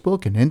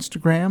Facebook and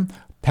Instagram.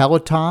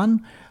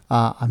 Peloton,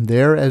 I'm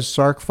there as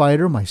Sarc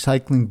Fighter. My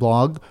cycling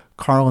blog,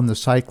 Carl and the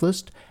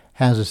Cyclist,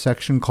 has a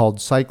section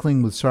called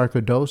Cycling with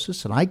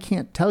Sarcoidosis, and I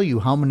can't tell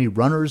you how many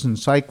runners and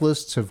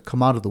cyclists have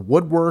come out of the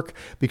woodwork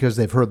because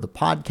they've heard the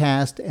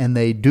podcast, and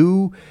they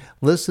do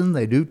listen,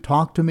 they do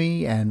talk to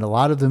me, and a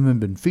lot of them have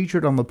been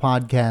featured on the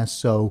podcast.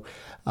 So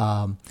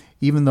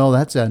even though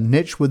that's a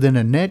niche within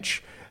a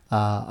niche,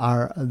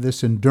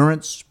 this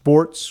endurance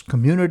sports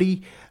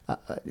community,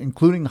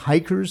 including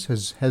hikers,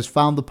 has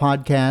found the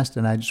podcast,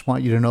 and I just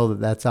want you to know that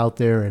that's out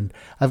there. And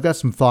I've got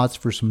some thoughts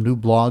for some new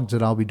blogs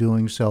that I'll be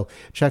doing, so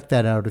check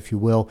that out if you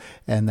will.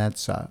 And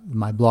that's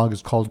my blog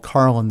is called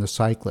Carl and the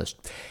Cyclist.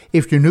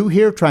 If you're new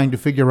here trying to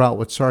figure out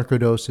what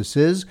sarcoidosis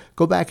is,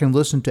 go back and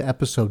listen to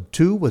episode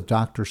 2 with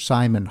Dr.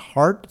 Simon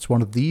Hart. It's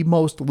one of the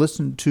most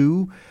listened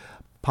to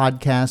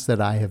podcasts that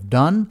I have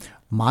done.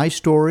 My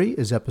story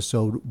is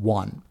episode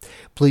 1.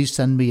 Please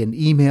send me an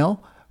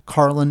email,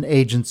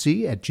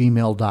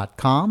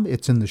 carlinagency@gmail.com.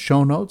 It's in the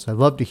show notes. I'd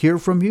love to hear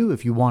from you.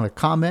 If you want to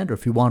comment or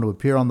if you want to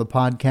appear on the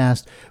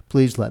podcast,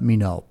 please let me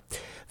know.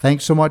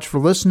 Thanks so much for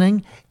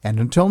listening, and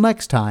until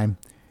next time,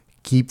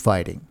 keep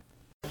fighting.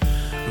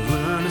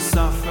 Learn to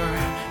suffer,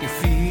 you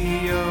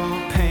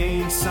feel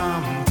pain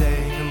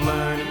someday.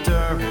 Learn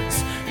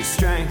endurance, your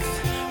strength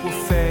will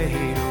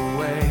fade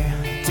away.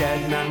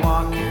 Dead man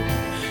walking,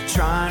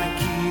 trying to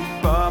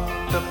keep up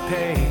the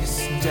pace.